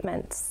some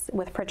treatments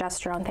with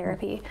progesterone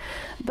therapy.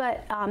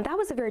 But that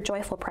was a very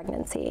joyful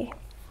pregnancy,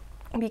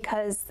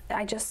 because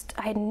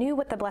I knew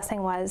what the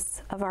blessing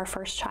was of our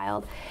first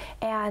child.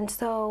 And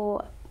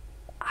so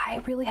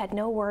I really had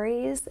no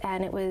worries,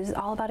 and it was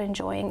all about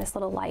enjoying this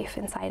little life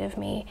inside of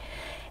me.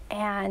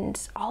 And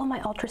all of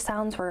my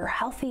ultrasounds were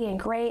healthy and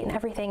great and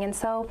everything. And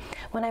so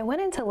when I went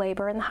into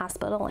labor in the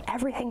hospital and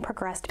everything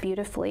progressed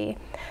beautifully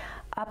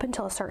up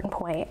until a certain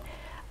point,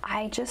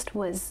 I just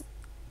was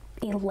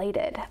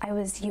elated. I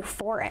was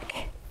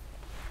euphoric.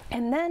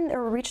 And then it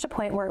reached a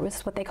point where it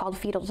was what they called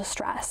fetal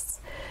distress.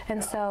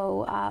 And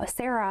so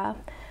Sarah,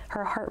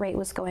 her heart rate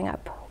was going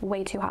up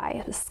way too high.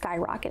 It was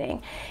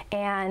skyrocketing.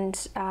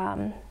 And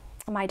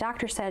my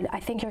doctor said, I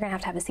think you're gonna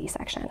have to have a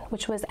C-section,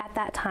 which was at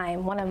that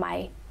time one of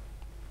my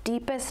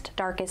deepest,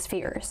 darkest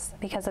fears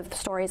because of the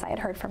stories I had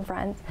heard from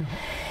friends.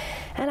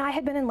 And I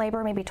had been in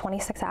labor maybe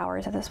 26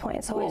 hours at this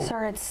point. So I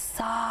started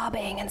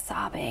sobbing and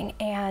sobbing.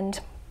 And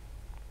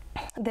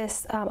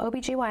this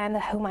OBGYN,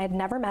 whom I had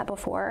never met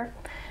before,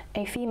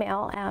 a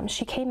female,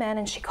 she came in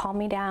and she calmed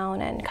me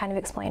down and kind of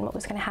explained what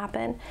was going to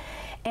happen.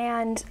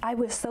 And I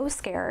was so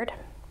scared.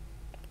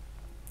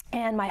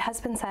 And my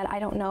husband said, I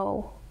don't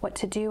know what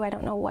to do. I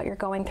don't know what you're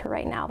going through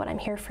right now, but I'm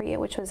here for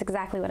you, which was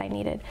exactly what I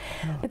needed.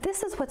 But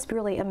this is what's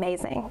really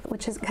amazing,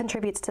 which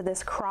contributes to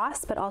this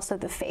cross, but also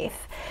the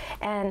faith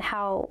and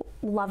how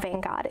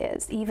loving God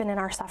is, even in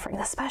our suffering,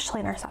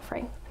 especially in our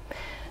suffering.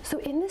 So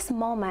in this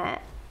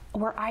moment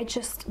where I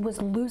just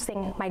was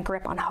losing my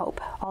grip on hope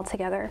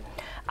altogether,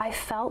 I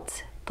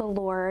felt the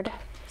Lord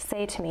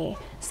say to me,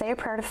 say a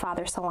prayer to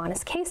Father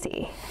Solanus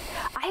Casey.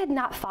 I had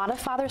not thought of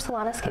Father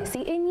Solanus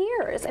Casey in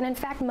years. And in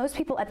fact, most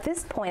people at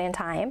this point in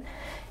time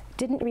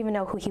didn't even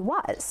know who he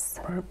was.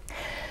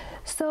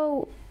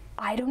 So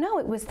I don't know,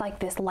 it was like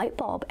this light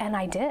bulb, and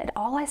I did.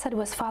 All I said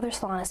was, Father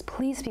Solanus,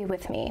 please be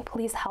with me.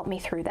 Please help me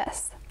through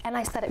this. And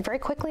I said it very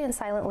quickly and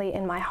silently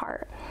in my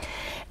heart.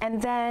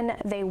 And then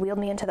they wheeled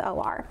me into the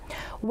OR.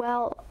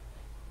 Well,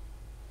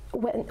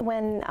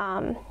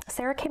 when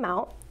Sarah came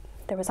out,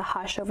 there was a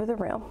hush over the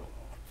room.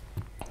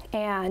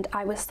 And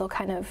I was still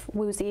kind of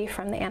woozy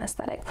from the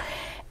anesthetic.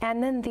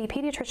 And then the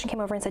pediatrician came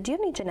over and said, do you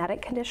have any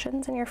genetic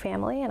conditions in your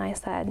family? And I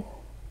said,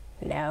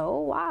 no,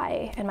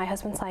 why? And my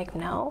husband's like,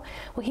 no.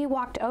 Well, he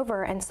walked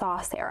over and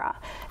saw Sarah.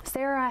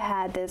 Sarah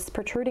had this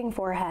protruding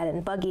forehead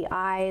and buggy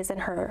eyes, and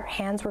her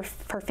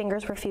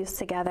fingers were fused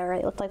together.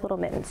 It looked like little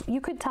mittens.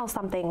 You could tell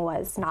something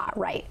was not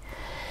right.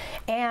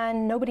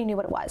 And nobody knew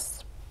what it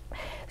was.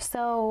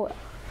 So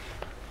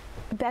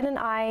Ben and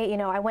I,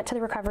 I went to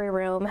the recovery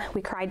room.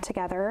 We cried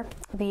together.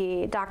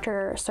 The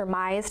doctor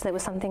surmised there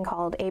was something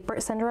called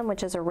Revert syndrome,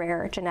 which is a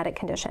rare genetic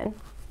condition.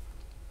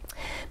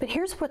 But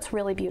here's what's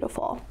really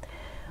beautiful.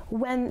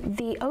 When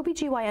the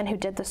OBGYN who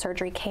did the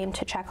surgery came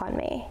to check on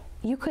me,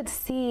 you could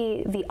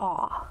see the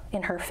awe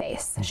in her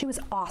face. She was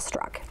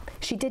awestruck.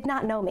 She did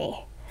not know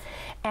me.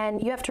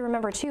 And you have to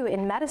remember too,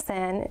 in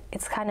medicine,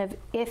 it's kind of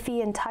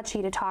iffy and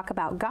touchy to talk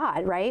about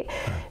God, right?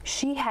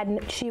 She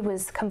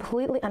was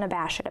completely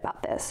unabashed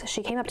about this.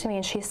 She came up to me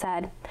and she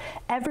said,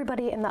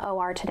 everybody in the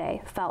OR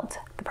today felt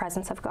the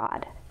presence of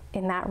God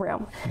in that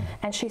room.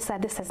 And she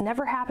said, this has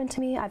never happened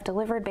to me. I've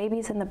delivered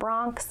babies in the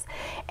Bronx,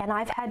 and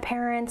I've had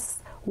parents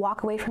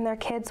walk away from their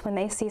kids when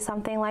they see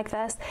something like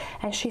this.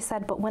 And she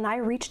said, but when I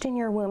reached in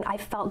your womb, I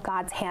felt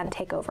God's hand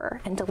take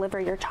over and deliver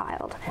your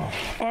child.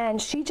 And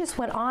she just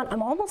went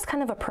on, almost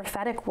kind of a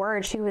prophetic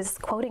word. She was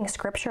quoting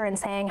scripture and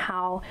saying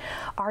how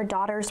our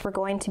daughters were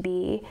going to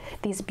be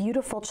these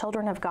beautiful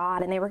children of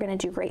God, and they were going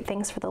to do great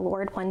things for the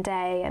Lord one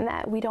day, and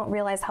that we don't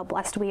realize how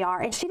blessed we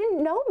are. And she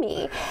didn't know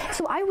me.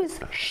 So I was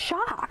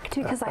shocked,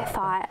 because I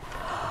thought,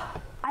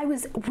 I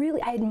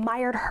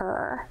admired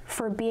her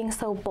for being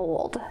so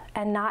bold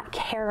and not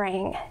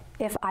caring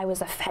if I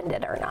was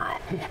offended or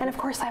not. And of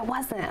course I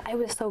wasn't. I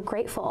was so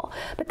grateful.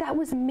 But that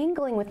was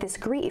mingling with this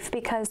grief,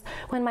 because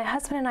when my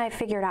husband and I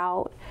figured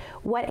out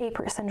what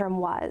Revert syndrome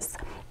was,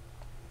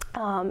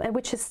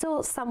 which is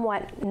still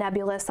somewhat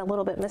nebulous, a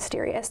little bit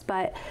mysterious,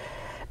 but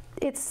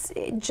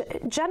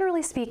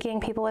generally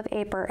speaking, people with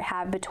Revert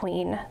have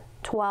between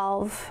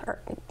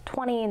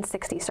 20 and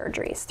 60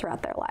 surgeries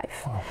throughout their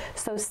life. Wow.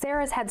 So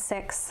Sarah's had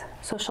 6,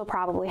 so she'll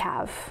probably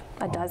have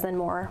a dozen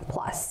more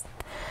plus.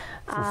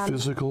 For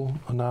physical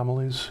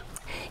anomalies?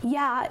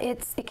 Yeah,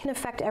 it can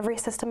affect every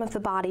system of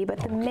the body, but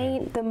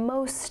the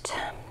most,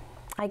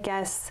 I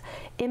guess,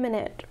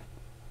 imminent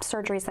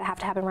surgeries that have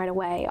to happen right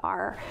away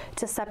are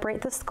to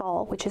separate the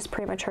skull, which is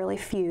prematurely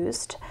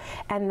fused,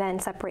 and then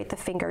separate the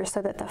fingers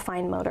so that the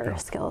fine motor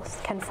skills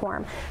can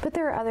form. But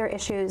there are other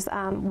issues,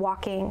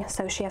 walking,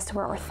 so she has to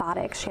wear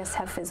orthotics, she has to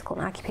have physical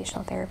and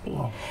occupational therapy.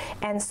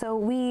 And so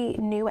we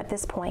knew at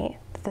this point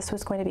that this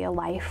was going to be a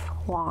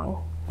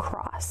lifelong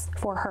cross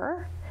for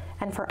her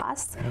and for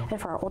us and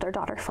for our older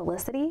daughter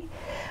Felicity.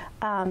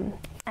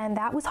 And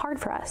that was hard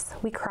for us.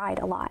 We cried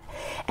a lot.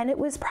 And it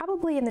was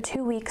probably in the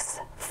 2 weeks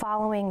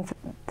following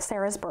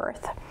Sarah's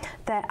birth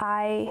that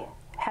I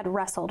had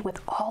wrestled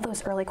with all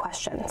those early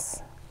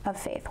questions of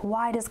faith.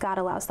 Why does God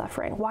allow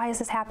suffering? Why is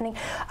this happening?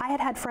 I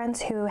had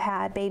friends who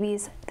had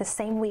babies the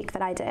same week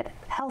that I did,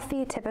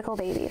 healthy, typical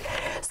babies.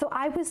 So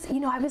I was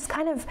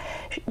kind of,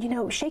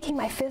 shaking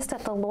my fist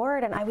at the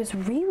Lord, and I was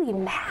really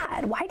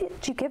mad. Why did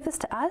you give this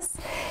to us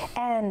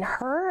and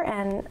her?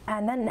 And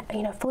then,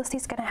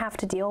 Felicity's going to have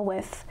to deal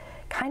with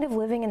kind of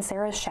living in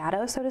Sarah's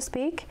shadow, so to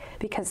speak,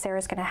 because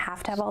Sarah's going to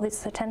have all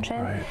this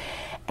attention. Right.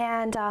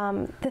 And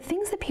the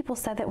things that people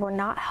said that were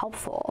not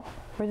helpful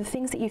were the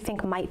things that you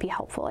think might be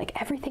helpful.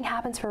 Like, everything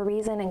happens for a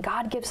reason, and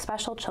God gives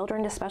special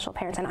children to special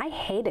parents. And I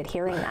hated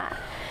hearing that.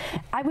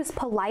 I was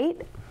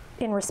polite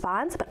in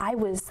response, but I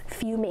was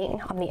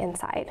fuming on the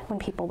inside when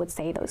people would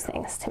say those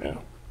things to me.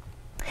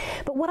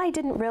 But what I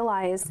didn't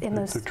realize in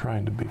those... They're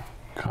trying to be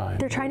kind.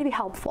 They're trying to be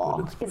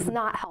helpful. It's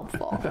not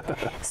helpful.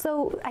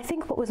 So I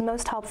think what was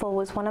most helpful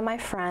was one of my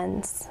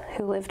friends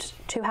who lived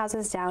 2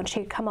 houses down.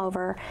 She'd come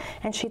over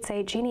and she'd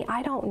say, Jeannie,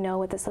 I don't know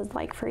what this is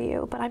like for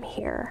you, but I'm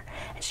here.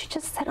 And she'd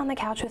just sit on the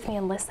couch with me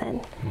and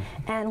listen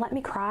and let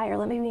me cry or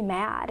let me be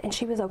mad. And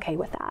she was okay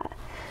with that.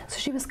 So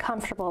she was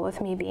comfortable with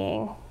me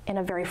being in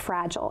a very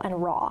fragile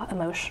and raw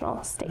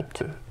emotional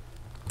state.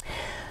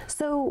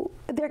 So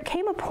there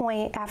came a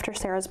point after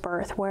Sarah's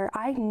birth where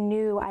I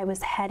knew I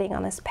was heading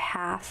on this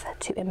path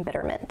to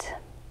embitterment.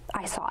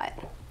 I saw it.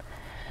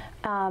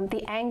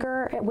 The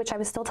anger, which I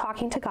was still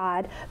talking to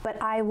God,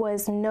 but I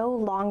was no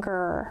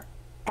longer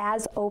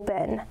as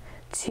open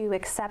to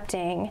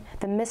accepting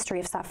the mystery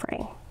of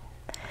suffering.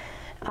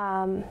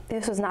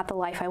 This was not the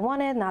life I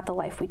wanted, not the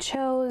life we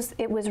chose.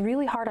 It was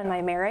really hard on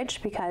my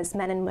marriage because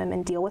men and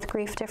women deal with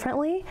grief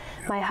differently.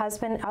 My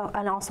husband,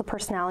 and also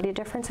personality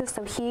differences,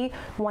 so he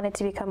wanted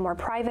to become more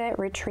private,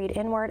 retreat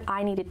inward.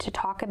 I needed to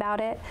talk about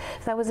it.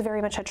 So that was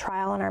very much a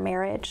trial in our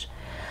marriage.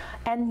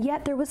 And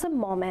yet there was a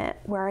moment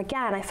where,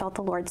 again, I felt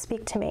the Lord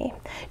speak to me.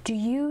 Do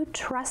you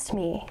trust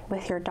me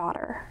with your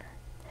daughter?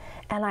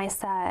 And I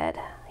said,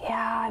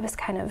 yeah, I was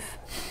kind of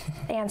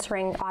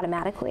answering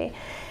automatically.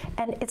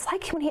 And it's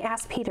like when he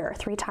asked Peter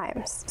 3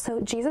 times. So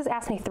Jesus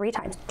asked me 3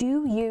 times,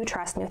 do you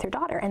trust me with your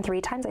daughter? And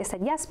 3 times I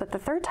said yes, but the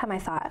 3rd time I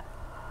thought,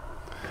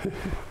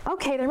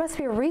 okay, there must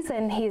be a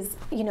reason he's,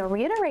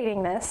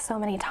 reiterating this so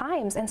many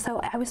times. And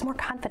so I was more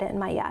confident in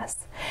my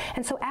yes.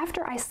 And so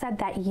after I said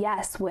that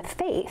yes with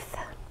faith,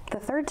 the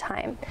 3rd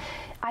time,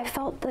 I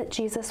felt that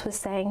Jesus was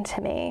saying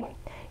to me,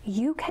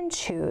 you can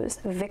choose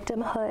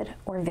victimhood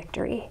or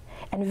victory,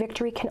 and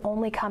victory can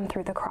only come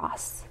through the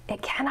cross.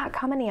 It cannot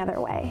come any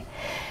other way.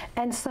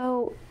 And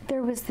so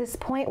there was this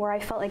point where I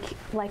felt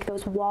like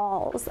those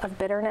walls of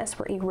bitterness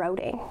were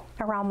eroding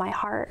around my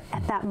heart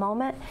at that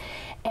moment,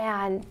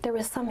 and there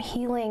was some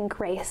healing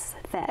grace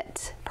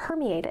that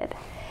permeated.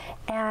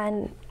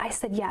 And I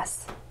said,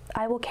 yes,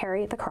 I will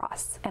carry the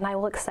cross and I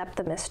will accept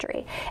the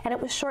mystery. And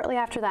it was shortly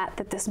after that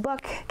that this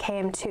book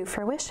came to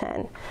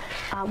fruition,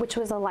 which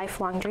was a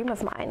lifelong dream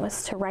of mine,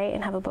 was to write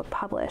and have a book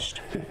published.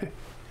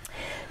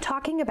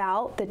 Talking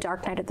about the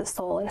dark night of the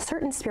soul and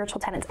certain spiritual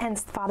tenets, and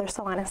Father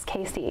Solanus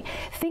Casey,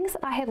 things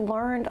that I had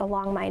learned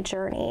along my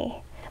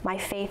journey, my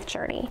faith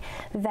journey,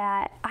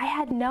 that I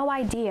had no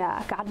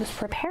idea God was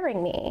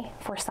preparing me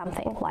for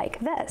something like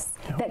this,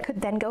 that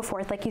could then go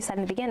forth, like you said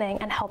in the beginning,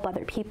 and help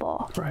other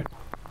people. Right.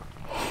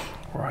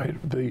 Right.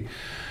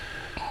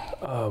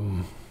 How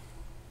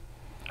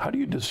do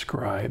you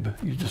describe,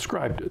 you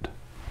described it,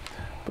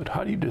 but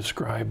how do you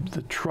describe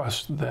the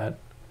trust that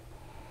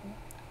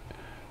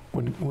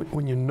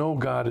when you know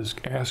God is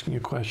asking you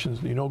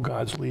questions, you know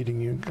God's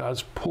leading you,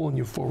 God's pulling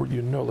you forward,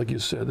 like you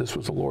said, this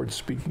was the Lord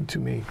speaking to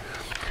me.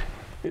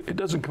 It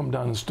doesn't come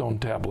down in stone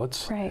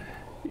tablets. Right.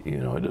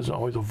 It isn't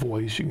always a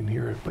voice, you can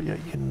hear it, but yet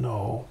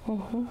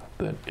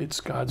that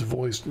it's God's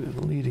voice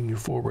leading you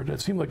forward.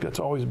 It seemed like that's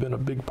always been a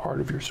big part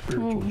of your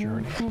spiritual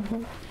journey.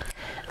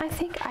 I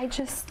think I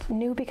just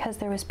knew because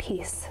there was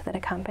peace that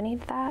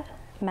accompanied that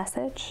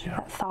message,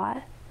 that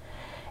thought.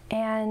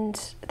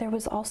 And there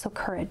was also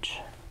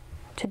courage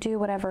to do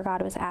whatever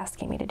God was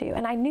asking me to do.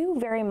 And I knew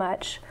very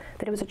much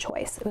that it was a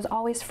choice. It was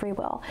always free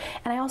will.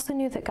 And I also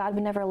knew that God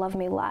would never love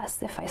me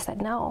less if I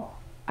said no.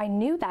 I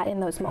knew that in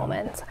those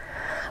moments.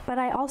 But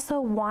I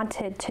also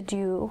wanted to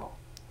do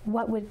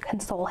what would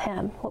console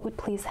him, what would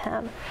please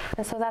him.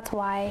 And so that's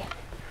why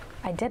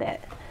I did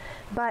it.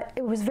 But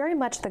it was very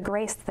much the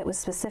grace that was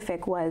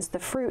specific, was the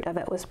fruit of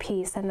it was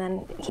peace. And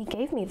then he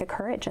gave me the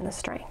courage and the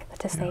strength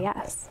to say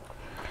yes.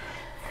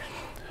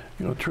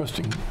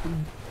 Trusting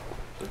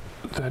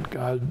that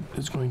God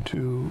is going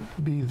to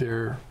be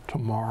there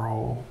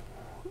tomorrow,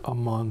 a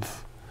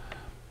month,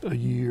 a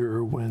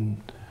year,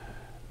 when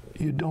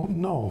you don't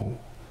know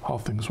how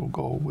things will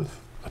go with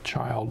a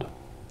child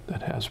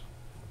that has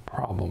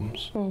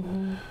problems.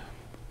 On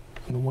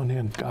the one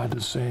hand, God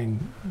is saying,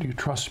 do you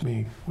trust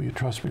me? Will you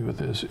trust me with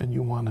this? And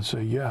you want to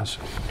say yes.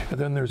 And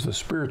then there's the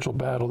spiritual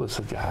battle that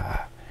says,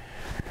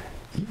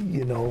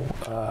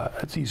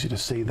 it's easy to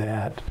say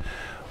that,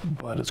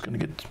 but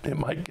it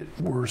might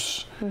get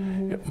worse.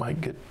 It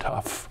might get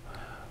tough.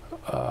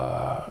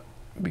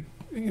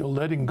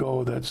 Letting go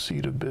of that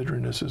seed of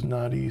bitterness is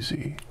not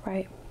easy.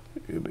 Right.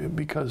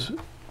 Because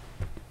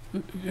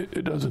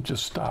it doesn't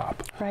just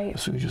stop. Right.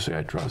 As soon as you say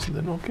I trust,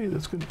 then okay,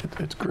 that's good.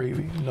 It's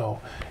gravy.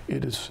 No,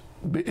 it's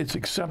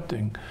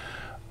accepting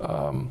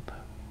that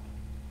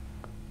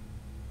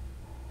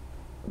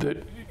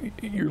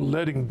you're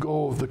letting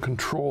go of the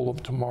control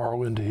of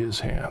tomorrow into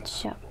his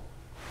hands. Yep.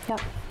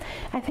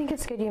 I think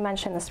it's good you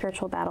mentioned the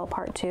spiritual battle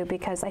part too,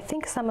 because I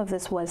think some of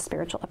this was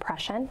spiritual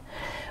oppression.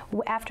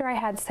 After I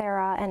had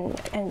Sarah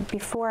and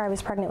before I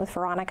was pregnant with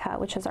Veronica,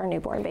 which is our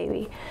newborn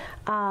baby,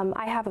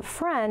 I have a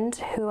friend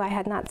who I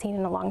had not seen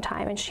in a long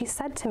time, and she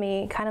said to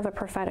me kind of a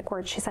prophetic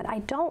word. She said,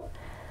 I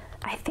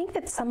think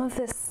that some of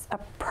this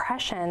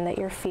oppression that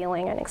you're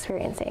feeling and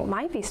experiencing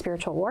might be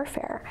spiritual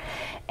warfare.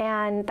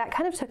 And that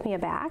kind of took me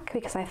aback,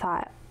 because I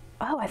thought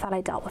I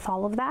dealt with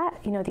all of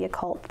that, the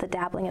occult, the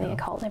dabbling in the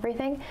occult and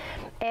everything.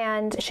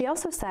 And she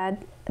also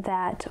said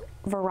that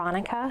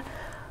Veronica,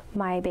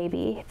 my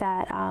baby,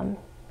 that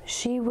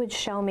she would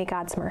show me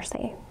God's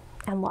mercy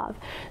and love.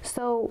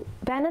 So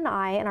Ben and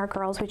I and our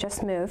girls, we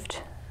just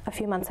moved a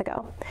few months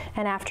ago.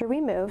 And after we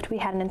moved, we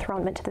had an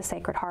enthronement to the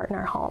Sacred Heart in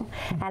our home.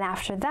 And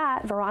after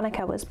that,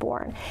 Veronica was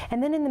born.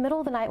 And then in the middle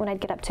of the night when I'd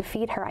get up to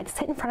feed her, I'd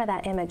sit in front of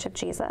that image of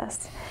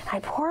Jesus. And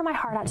I'd pour my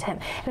heart out to him.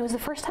 And it was the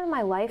first time in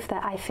my life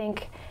that I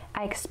think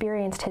I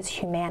experienced his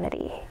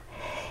humanity.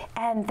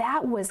 And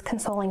that was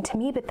consoling to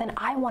me, but then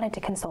I wanted to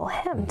console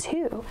him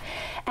too.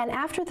 And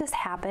after this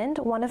happened,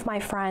 one of my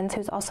friends,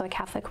 who's also a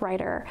Catholic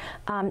writer,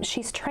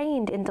 she's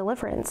trained in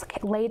deliverance,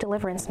 lay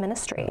deliverance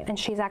ministry, and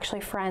she's actually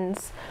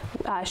friends,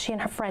 she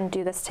and her friend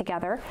do this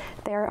together.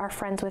 They are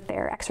friends with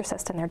their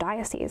exorcist in their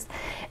diocese.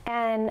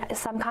 And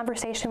some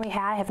conversation we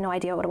had, I have no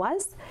idea what it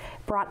was,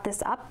 brought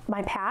this up,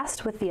 my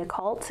past with the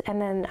occult,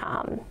 and then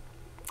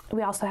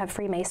we also have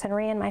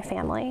Freemasonry in my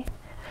family.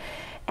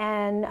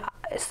 And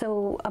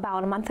So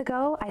about a month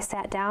ago, I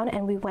sat down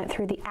and we went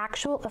through the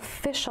actual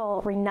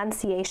official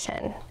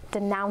renunciation,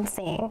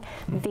 denouncing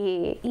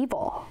the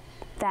evil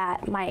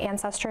that my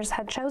ancestors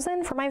had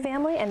chosen for my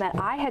family and that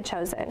I had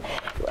chosen.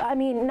 I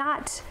mean,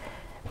 not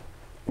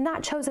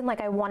chosen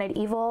like I wanted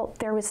evil.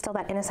 There was still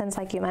that innocence,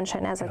 like you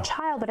mentioned, as a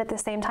child, but at the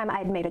same time, I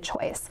had made a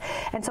choice.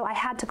 And so I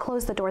had to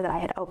close the door that I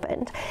had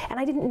opened. And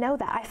I didn't know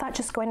that. I thought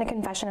just going to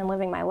confession and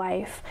living my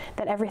life,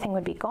 that everything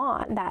would be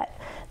gone, that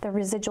the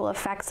residual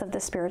effects of the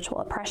spiritual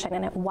oppression,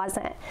 and it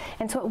wasn't.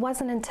 And so it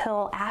wasn't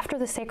until after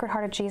the Sacred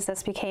Heart of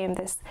Jesus became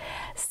this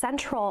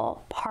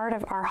central part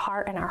of our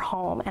heart and our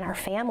home and our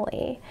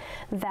family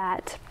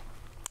that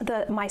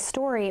my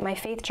story, my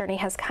faith journey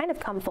has kind of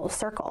come full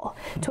circle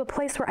to a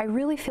place where I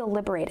really feel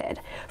liberated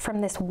from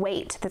this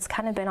weight that's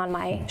kind of been on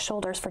my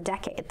shoulders for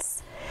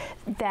decades,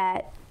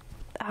 that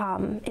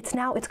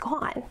it's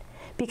gone,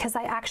 because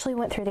I actually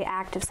went through the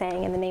act of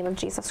saying, in the name of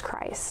Jesus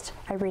Christ,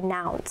 I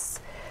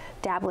renounce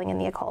dabbling in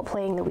the occult,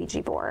 playing the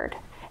Ouija board.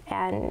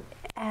 But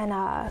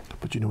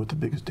you know what the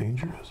biggest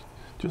danger is?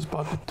 Just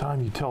about the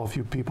time you tell a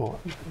few people,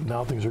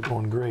 now things are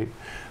going great,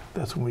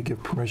 that's when we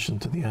give permission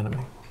to the enemy.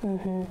 I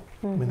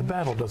mean, the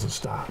battle doesn't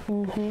stop.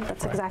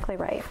 That's exactly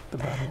right.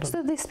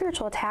 So the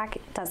spiritual attack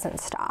doesn't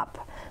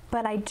stop,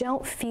 but I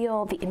don't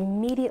feel the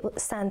immediate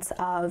sense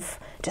of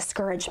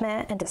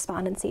discouragement and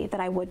despondency that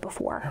I would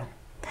before.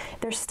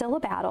 There's still a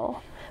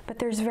battle, but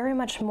there's very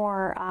much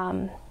more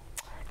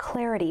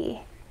clarity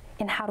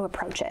in how to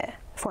approach it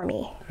for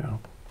me,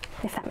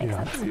 if that makes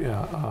sense.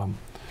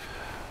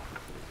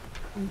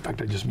 In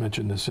fact, I just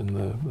mentioned this in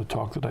the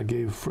talk that I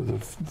gave for the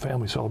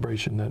family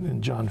celebration, that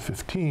in John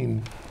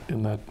 15,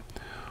 in that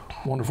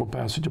wonderful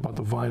passage about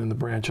the vine and the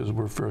branches,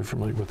 we're very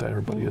familiar with that,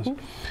 everybody is.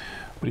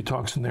 But he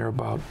talks in there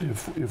about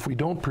if we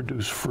don't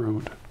produce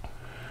fruit,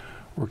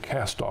 we're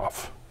cast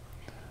off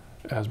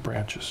as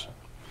branches.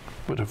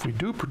 But if we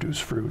do produce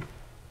fruit,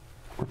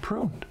 we're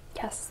pruned.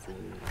 Yes.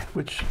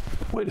 Which,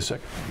 wait a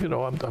second,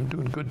 I'm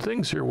doing good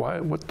things here.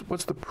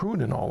 What's the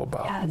pruning all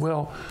about? Yes.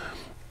 Well,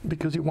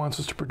 because he wants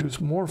us to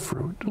produce more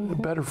fruit,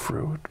 better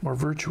fruit, more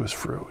virtuous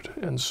fruit.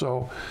 And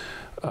so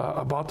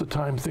about the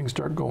time things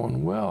start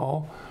going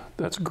well,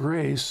 that's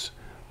grace,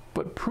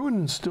 but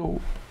pruning's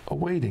still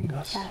awaiting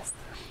us. Yes.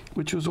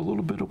 Which is a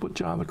little bit of what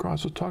John the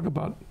Cross was talking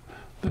about,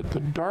 that the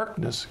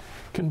darkness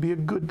can be a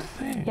good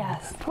thing.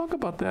 Yes. Talk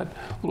about that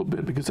a little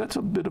bit, because that's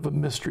a bit of a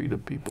mystery to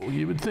people.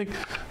 You would think,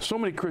 so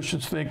many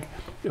Christians think,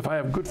 if I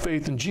have good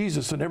faith in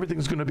Jesus, then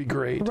everything's going to be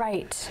great.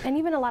 Right. And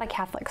even a lot of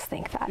Catholics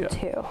think that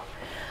too.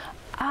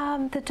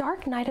 The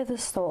dark night of the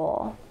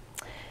soul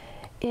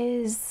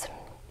is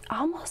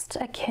almost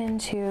akin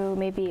to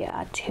maybe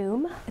a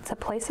tomb. It's a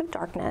place of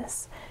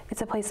darkness.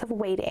 It's a place of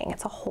waiting.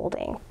 It's a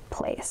holding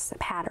place, a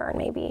pattern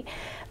maybe.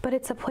 But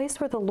it's a place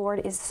where the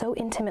Lord is so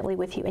intimately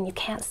with you and you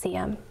can't see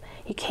him.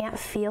 You can't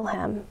feel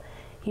him.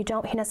 You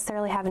don't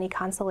necessarily have any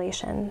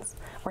consolations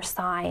or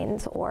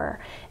signs or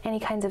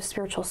any kinds of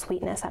spiritual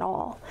sweetness at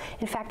all.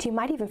 In fact, you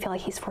might even feel like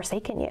he's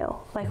forsaken you.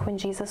 Like when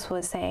Jesus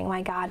was saying,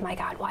 my God,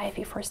 why have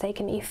you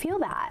forsaken me? You feel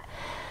that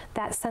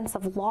sense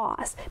of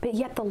loss, but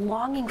yet the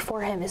longing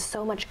for him is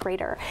so much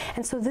greater.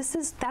 And so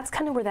that's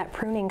kind of where that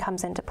pruning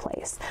comes into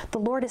place. The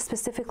Lord is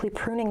specifically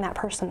pruning that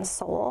person's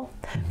soul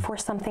for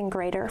something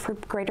greater, for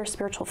greater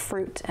spiritual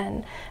fruit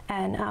and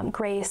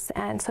grace,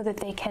 and so that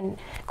they can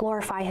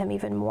glorify him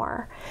even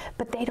more.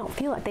 But they don't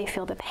feel it. They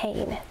feel the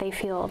pain. They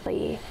feel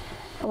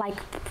like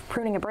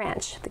pruning a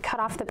branch. They cut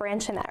off the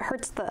branch and that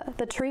hurts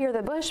the tree or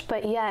the bush,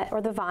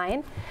 or the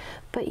vine,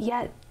 but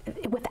yet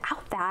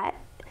without that,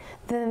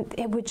 then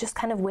it would just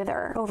kind of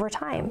wither over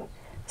time.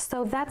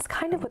 So that's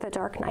kind of what the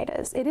dark night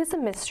is. It is a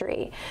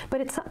mystery,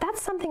 but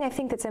that's something I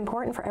think that's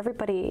important for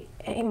everybody,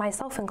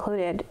 myself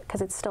included,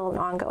 because it's still an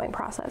ongoing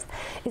process,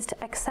 is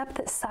to accept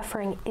that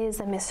suffering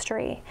is a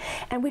mystery.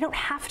 And we don't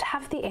have to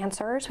have the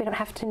answers. We don't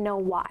have to know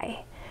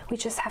why. We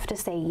just have to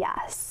say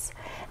yes,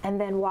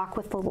 and then walk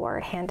with the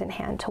Lord hand in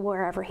hand to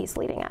wherever he's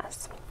leading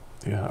us.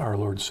 Yeah, our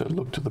Lord said,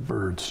 look to the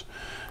birds.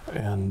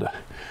 And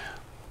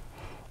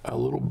a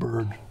little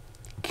bird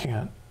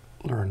can't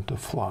learn to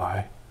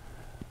fly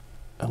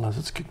unless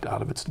it's kicked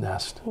out of its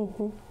nest.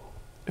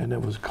 And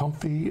it was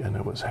comfy, and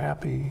it was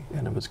happy,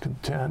 and it was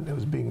content, it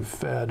was being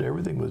fed,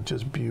 everything was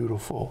just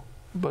beautiful.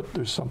 But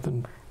there's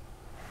something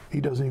he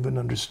doesn't even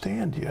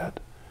understand yet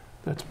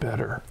that's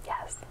better.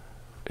 Yes.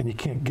 And you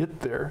can't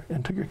get there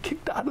until you're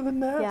kicked out of the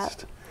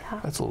nest. Yeah.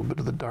 That's a little bit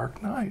of the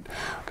dark night.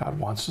 God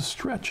wants to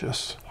stretch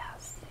us.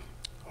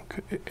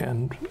 Okay.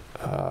 And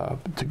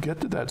to get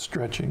to that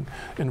stretching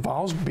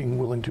involves being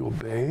willing to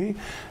obey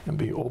and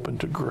be open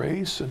to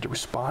grace and to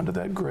respond to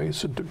that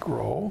grace and to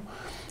grow.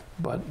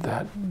 But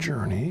that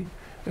journey,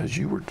 as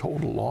you were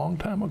told a long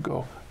time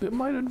ago, it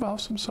might involve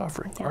some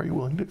suffering. Are you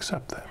willing to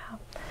accept that?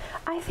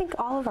 I think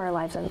all of our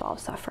lives involve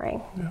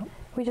suffering.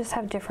 We just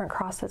have different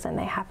crosses and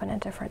they happen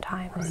at different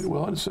times. Right.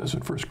 Well, it says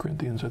in 1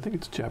 Corinthians, I think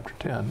it's chapter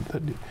 10,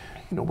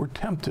 that we're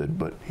tempted,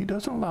 but he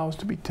doesn't allow us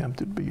to be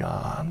tempted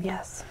beyond.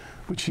 Yes.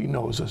 which he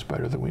knows us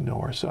better than we know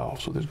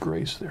ourselves. So there's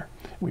grace there.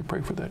 We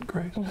pray for that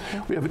grace.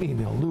 We have an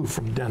email. Lou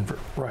from Denver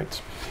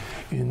writes,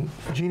 in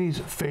Jeannie's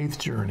faith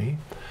journey,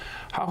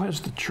 how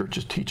has the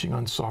church's teaching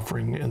on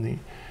suffering and the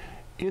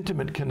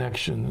intimate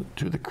connection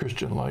to the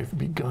Christian life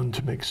begun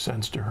to make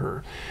sense to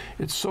her?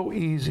 It's so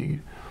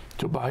easy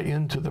to buy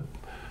into the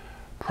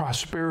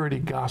prosperity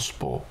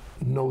gospel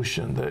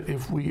notion that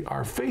if we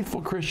are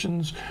faithful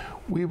Christians,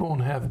 we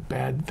won't have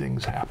bad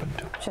things happen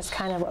to us. Which is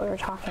kind of what we were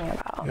talking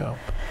about. Yeah.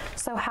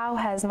 So how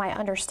has my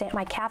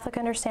Catholic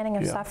understanding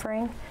of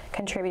suffering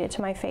contributed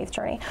to my faith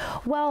journey?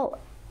 Well,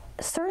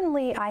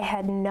 certainly I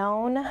had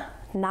known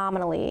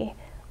nominally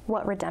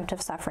what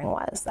redemptive suffering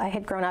was. I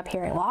had grown up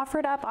hearing, well, offer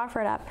it up,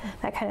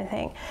 that kind of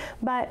thing.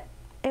 But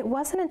it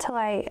wasn't until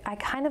I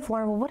kind of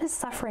learned, well, what does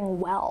suffering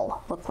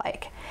well look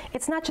like?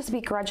 It's not just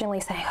begrudgingly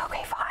saying,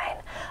 okay, fine,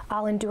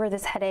 I'll endure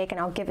this headache and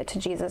I'll give it to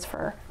Jesus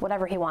for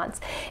whatever he wants.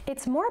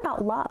 It's more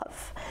about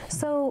love.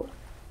 So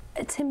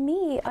to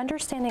me,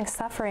 understanding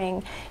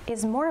suffering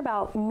is more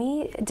about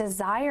me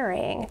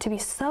desiring to be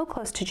so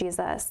close to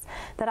Jesus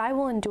that I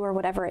will endure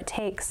whatever it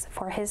takes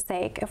for his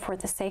sake, for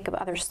the sake of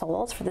other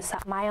souls, for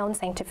my own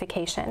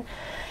sanctification.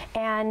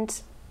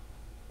 And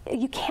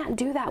you can't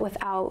do that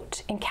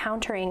without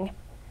encountering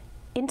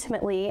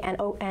intimately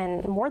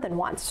and more than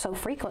once, so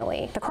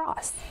frequently, the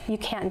cross. You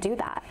can't do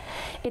that.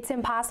 It's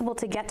impossible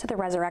to get to the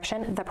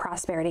resurrection, the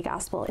prosperity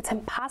gospel. It's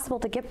impossible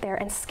to get there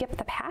and skip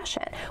the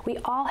passion. We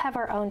all have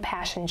our own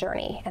passion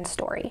journey and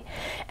story.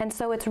 And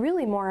so it's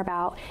really more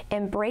about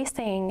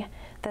embracing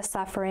the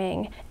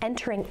suffering,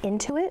 entering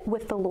into it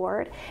with the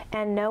Lord,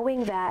 and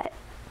knowing that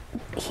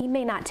he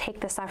may not take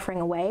the suffering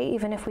away,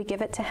 even if we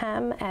give it to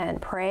him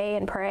and pray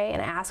and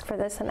ask for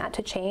this and that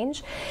to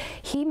change.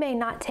 He may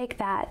not take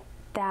that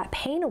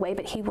pain away,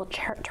 but he will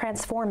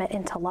transform it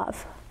into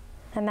love.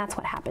 And that's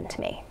what happened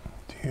to me.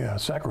 Yeah,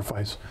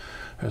 sacrifice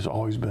has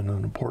always been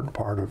an important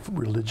part of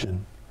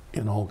religion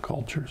in all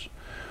cultures.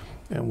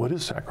 And what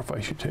is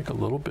sacrifice? You take a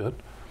little bit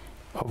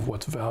of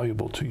what's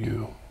valuable to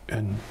you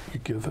and you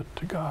give it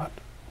to God.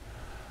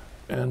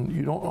 And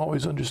you don't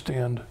always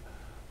understand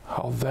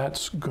how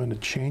that's going to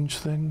change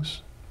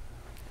things,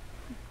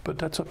 but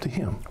that's up to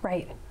him.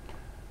 Right.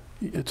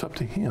 It's up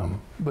to him,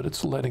 but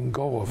it's letting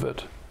go of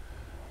it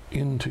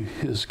into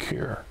his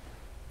care.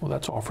 Well,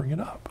 that's offering it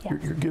up. Yeah.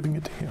 You're giving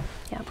it to him.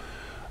 Yeah.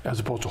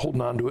 As opposed to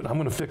holding on to it, I'm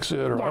going to fix it,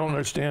 or I don't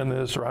understand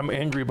this, or I'm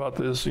angry about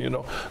this, you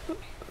know.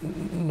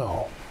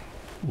 No,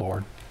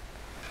 Lord.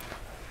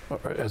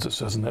 As it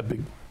says in that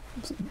big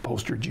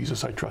poster,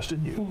 Jesus, I trust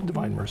in you.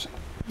 Divine mercy.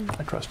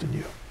 I trust in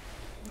you.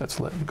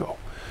 That's letting go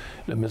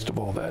in the midst of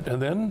all that.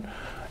 And then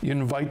you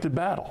invite the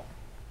battle.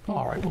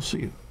 All right, we'll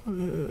see.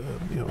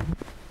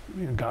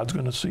 God's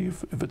going to see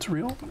if it's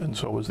real, and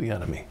so is the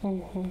enemy.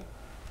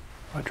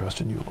 I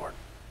trust in you, Lord.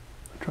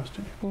 I trust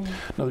in you.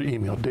 Another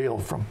email, Dale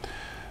from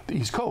the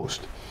East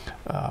Coast.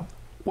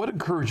 What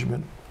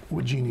encouragement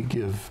would Jeannie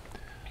give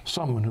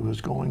someone who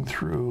is going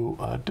through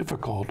a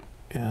difficult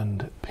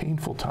and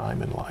painful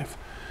time in life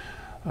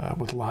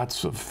with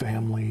lots of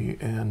family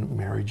and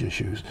marriage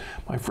issues?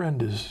 My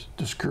friend is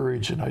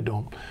discouraged, and I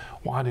don't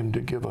want him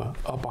to give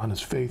up on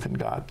his faith in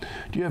God.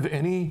 Do you have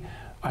any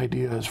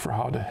ideas for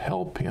how to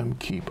help him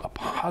keep a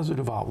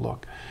positive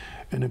outlook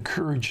and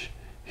encourage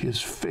his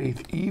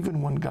faith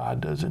even when God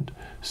doesn't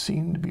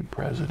seem to be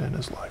present in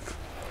his life?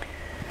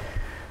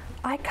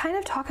 I kind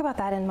of talk about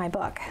that in my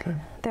book. Okay.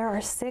 There are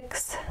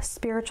 6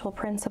 spiritual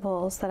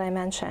principles that I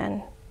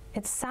mention.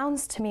 It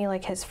sounds to me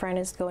like his friend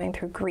is going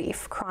through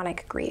grief,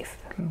 chronic grief.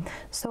 Okay.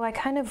 So I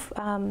kind of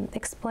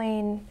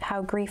explain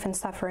how grief and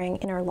suffering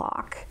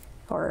interlock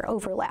or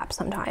overlap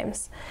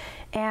sometimes.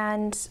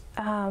 And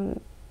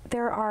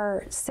there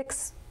are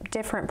 6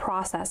 different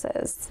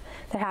processes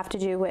that have to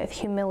do with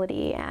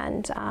humility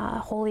and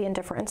holy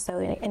indifference, so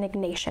an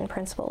Ignatian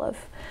principle of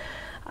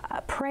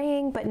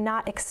praying but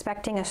not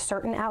expecting a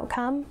certain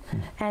outcome,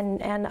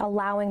 and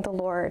allowing the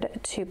Lord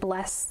to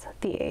bless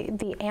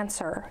the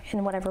answer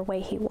in whatever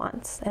way he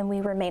wants, and we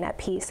remain at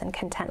peace and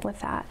content with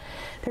that.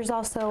 There's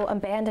also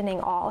abandoning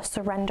all,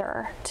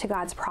 surrender to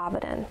God's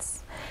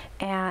providence.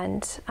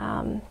 And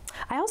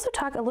I also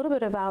talk a little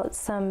bit about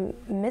some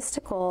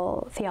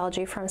mystical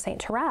theology from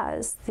St.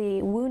 Therese,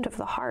 the wound of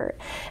the heart.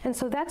 And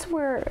so that's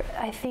where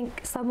I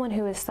think someone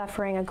who is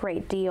suffering a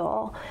great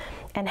deal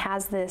and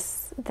has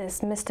this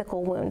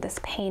mystical wound, this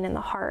pain in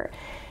the heart,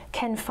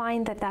 can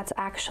find that that's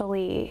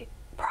actually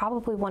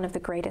probably one of the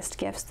greatest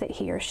gifts that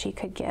he or she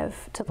could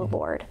give to the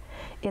Lord,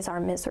 is our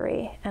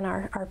misery and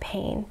our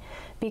pain.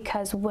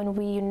 Because when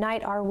we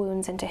unite our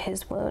wounds into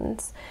his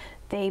wounds,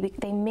 they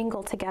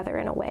mingle together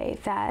in a way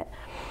that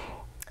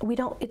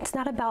it's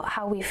not about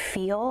how we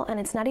feel, and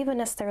it's not even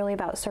necessarily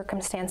about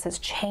circumstances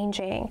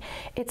changing.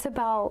 It's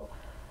about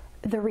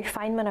the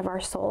refinement of our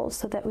souls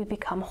so that we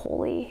become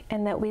holy,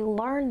 and that we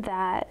learn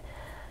that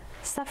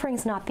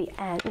suffering's not the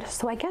end.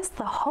 So I guess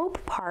the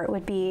hope part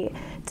would be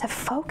to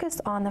focus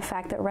on the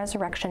fact that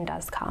resurrection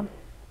does come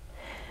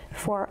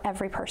for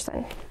every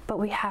person, but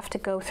we have to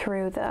go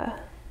through the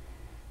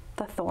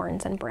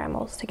thorns and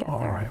brambles to get there.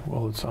 All right,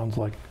 well, it sounds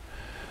like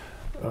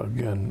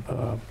Again,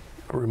 a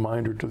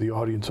reminder to the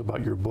audience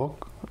about your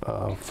book,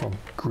 From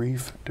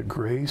Grief to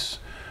Grace,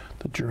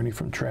 The Journey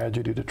from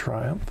Tragedy to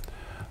Triumph,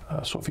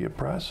 Sophia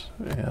Press,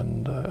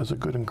 and as a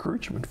good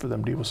encouragement for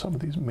them to deal with some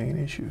of these main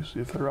issues.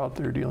 If they're out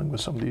there dealing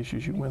with some of the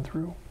issues you went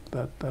through,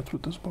 that's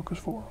what this book is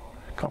for.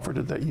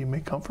 Comforted that you may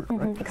comfort,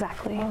 right?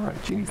 Exactly. All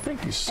right, Jeannie,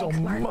 thank you so Thanks,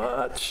 Mark.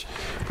 much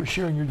for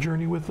sharing your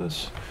journey with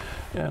us.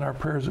 And our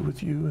prayers are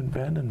with you and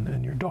Ben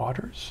and your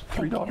daughters.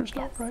 Three Thank you. daughters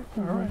now, Yes. right?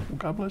 All right. Well,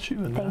 God bless you.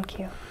 And Thank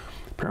you.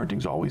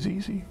 parenting's always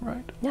easy,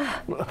 right? Yeah.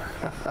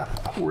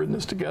 We're in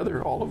this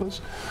together, all of us.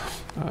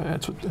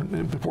 That's what the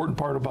important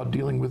part about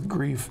dealing with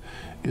grief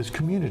is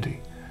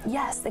community.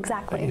 Yes,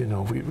 exactly. You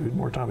know, if we had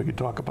more time, we could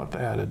talk about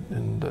that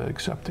and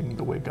accepting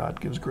the way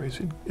God gives grace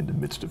in the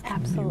midst of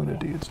community.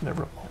 Absolutely. It's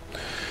never alone.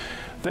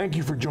 Thank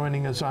you for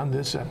joining us on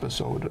this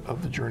episode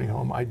of The Journey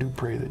Home. I do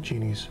pray that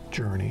Jeannie's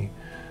journey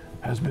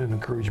has been an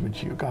encouragement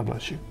to you. God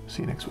bless you.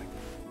 See you next week.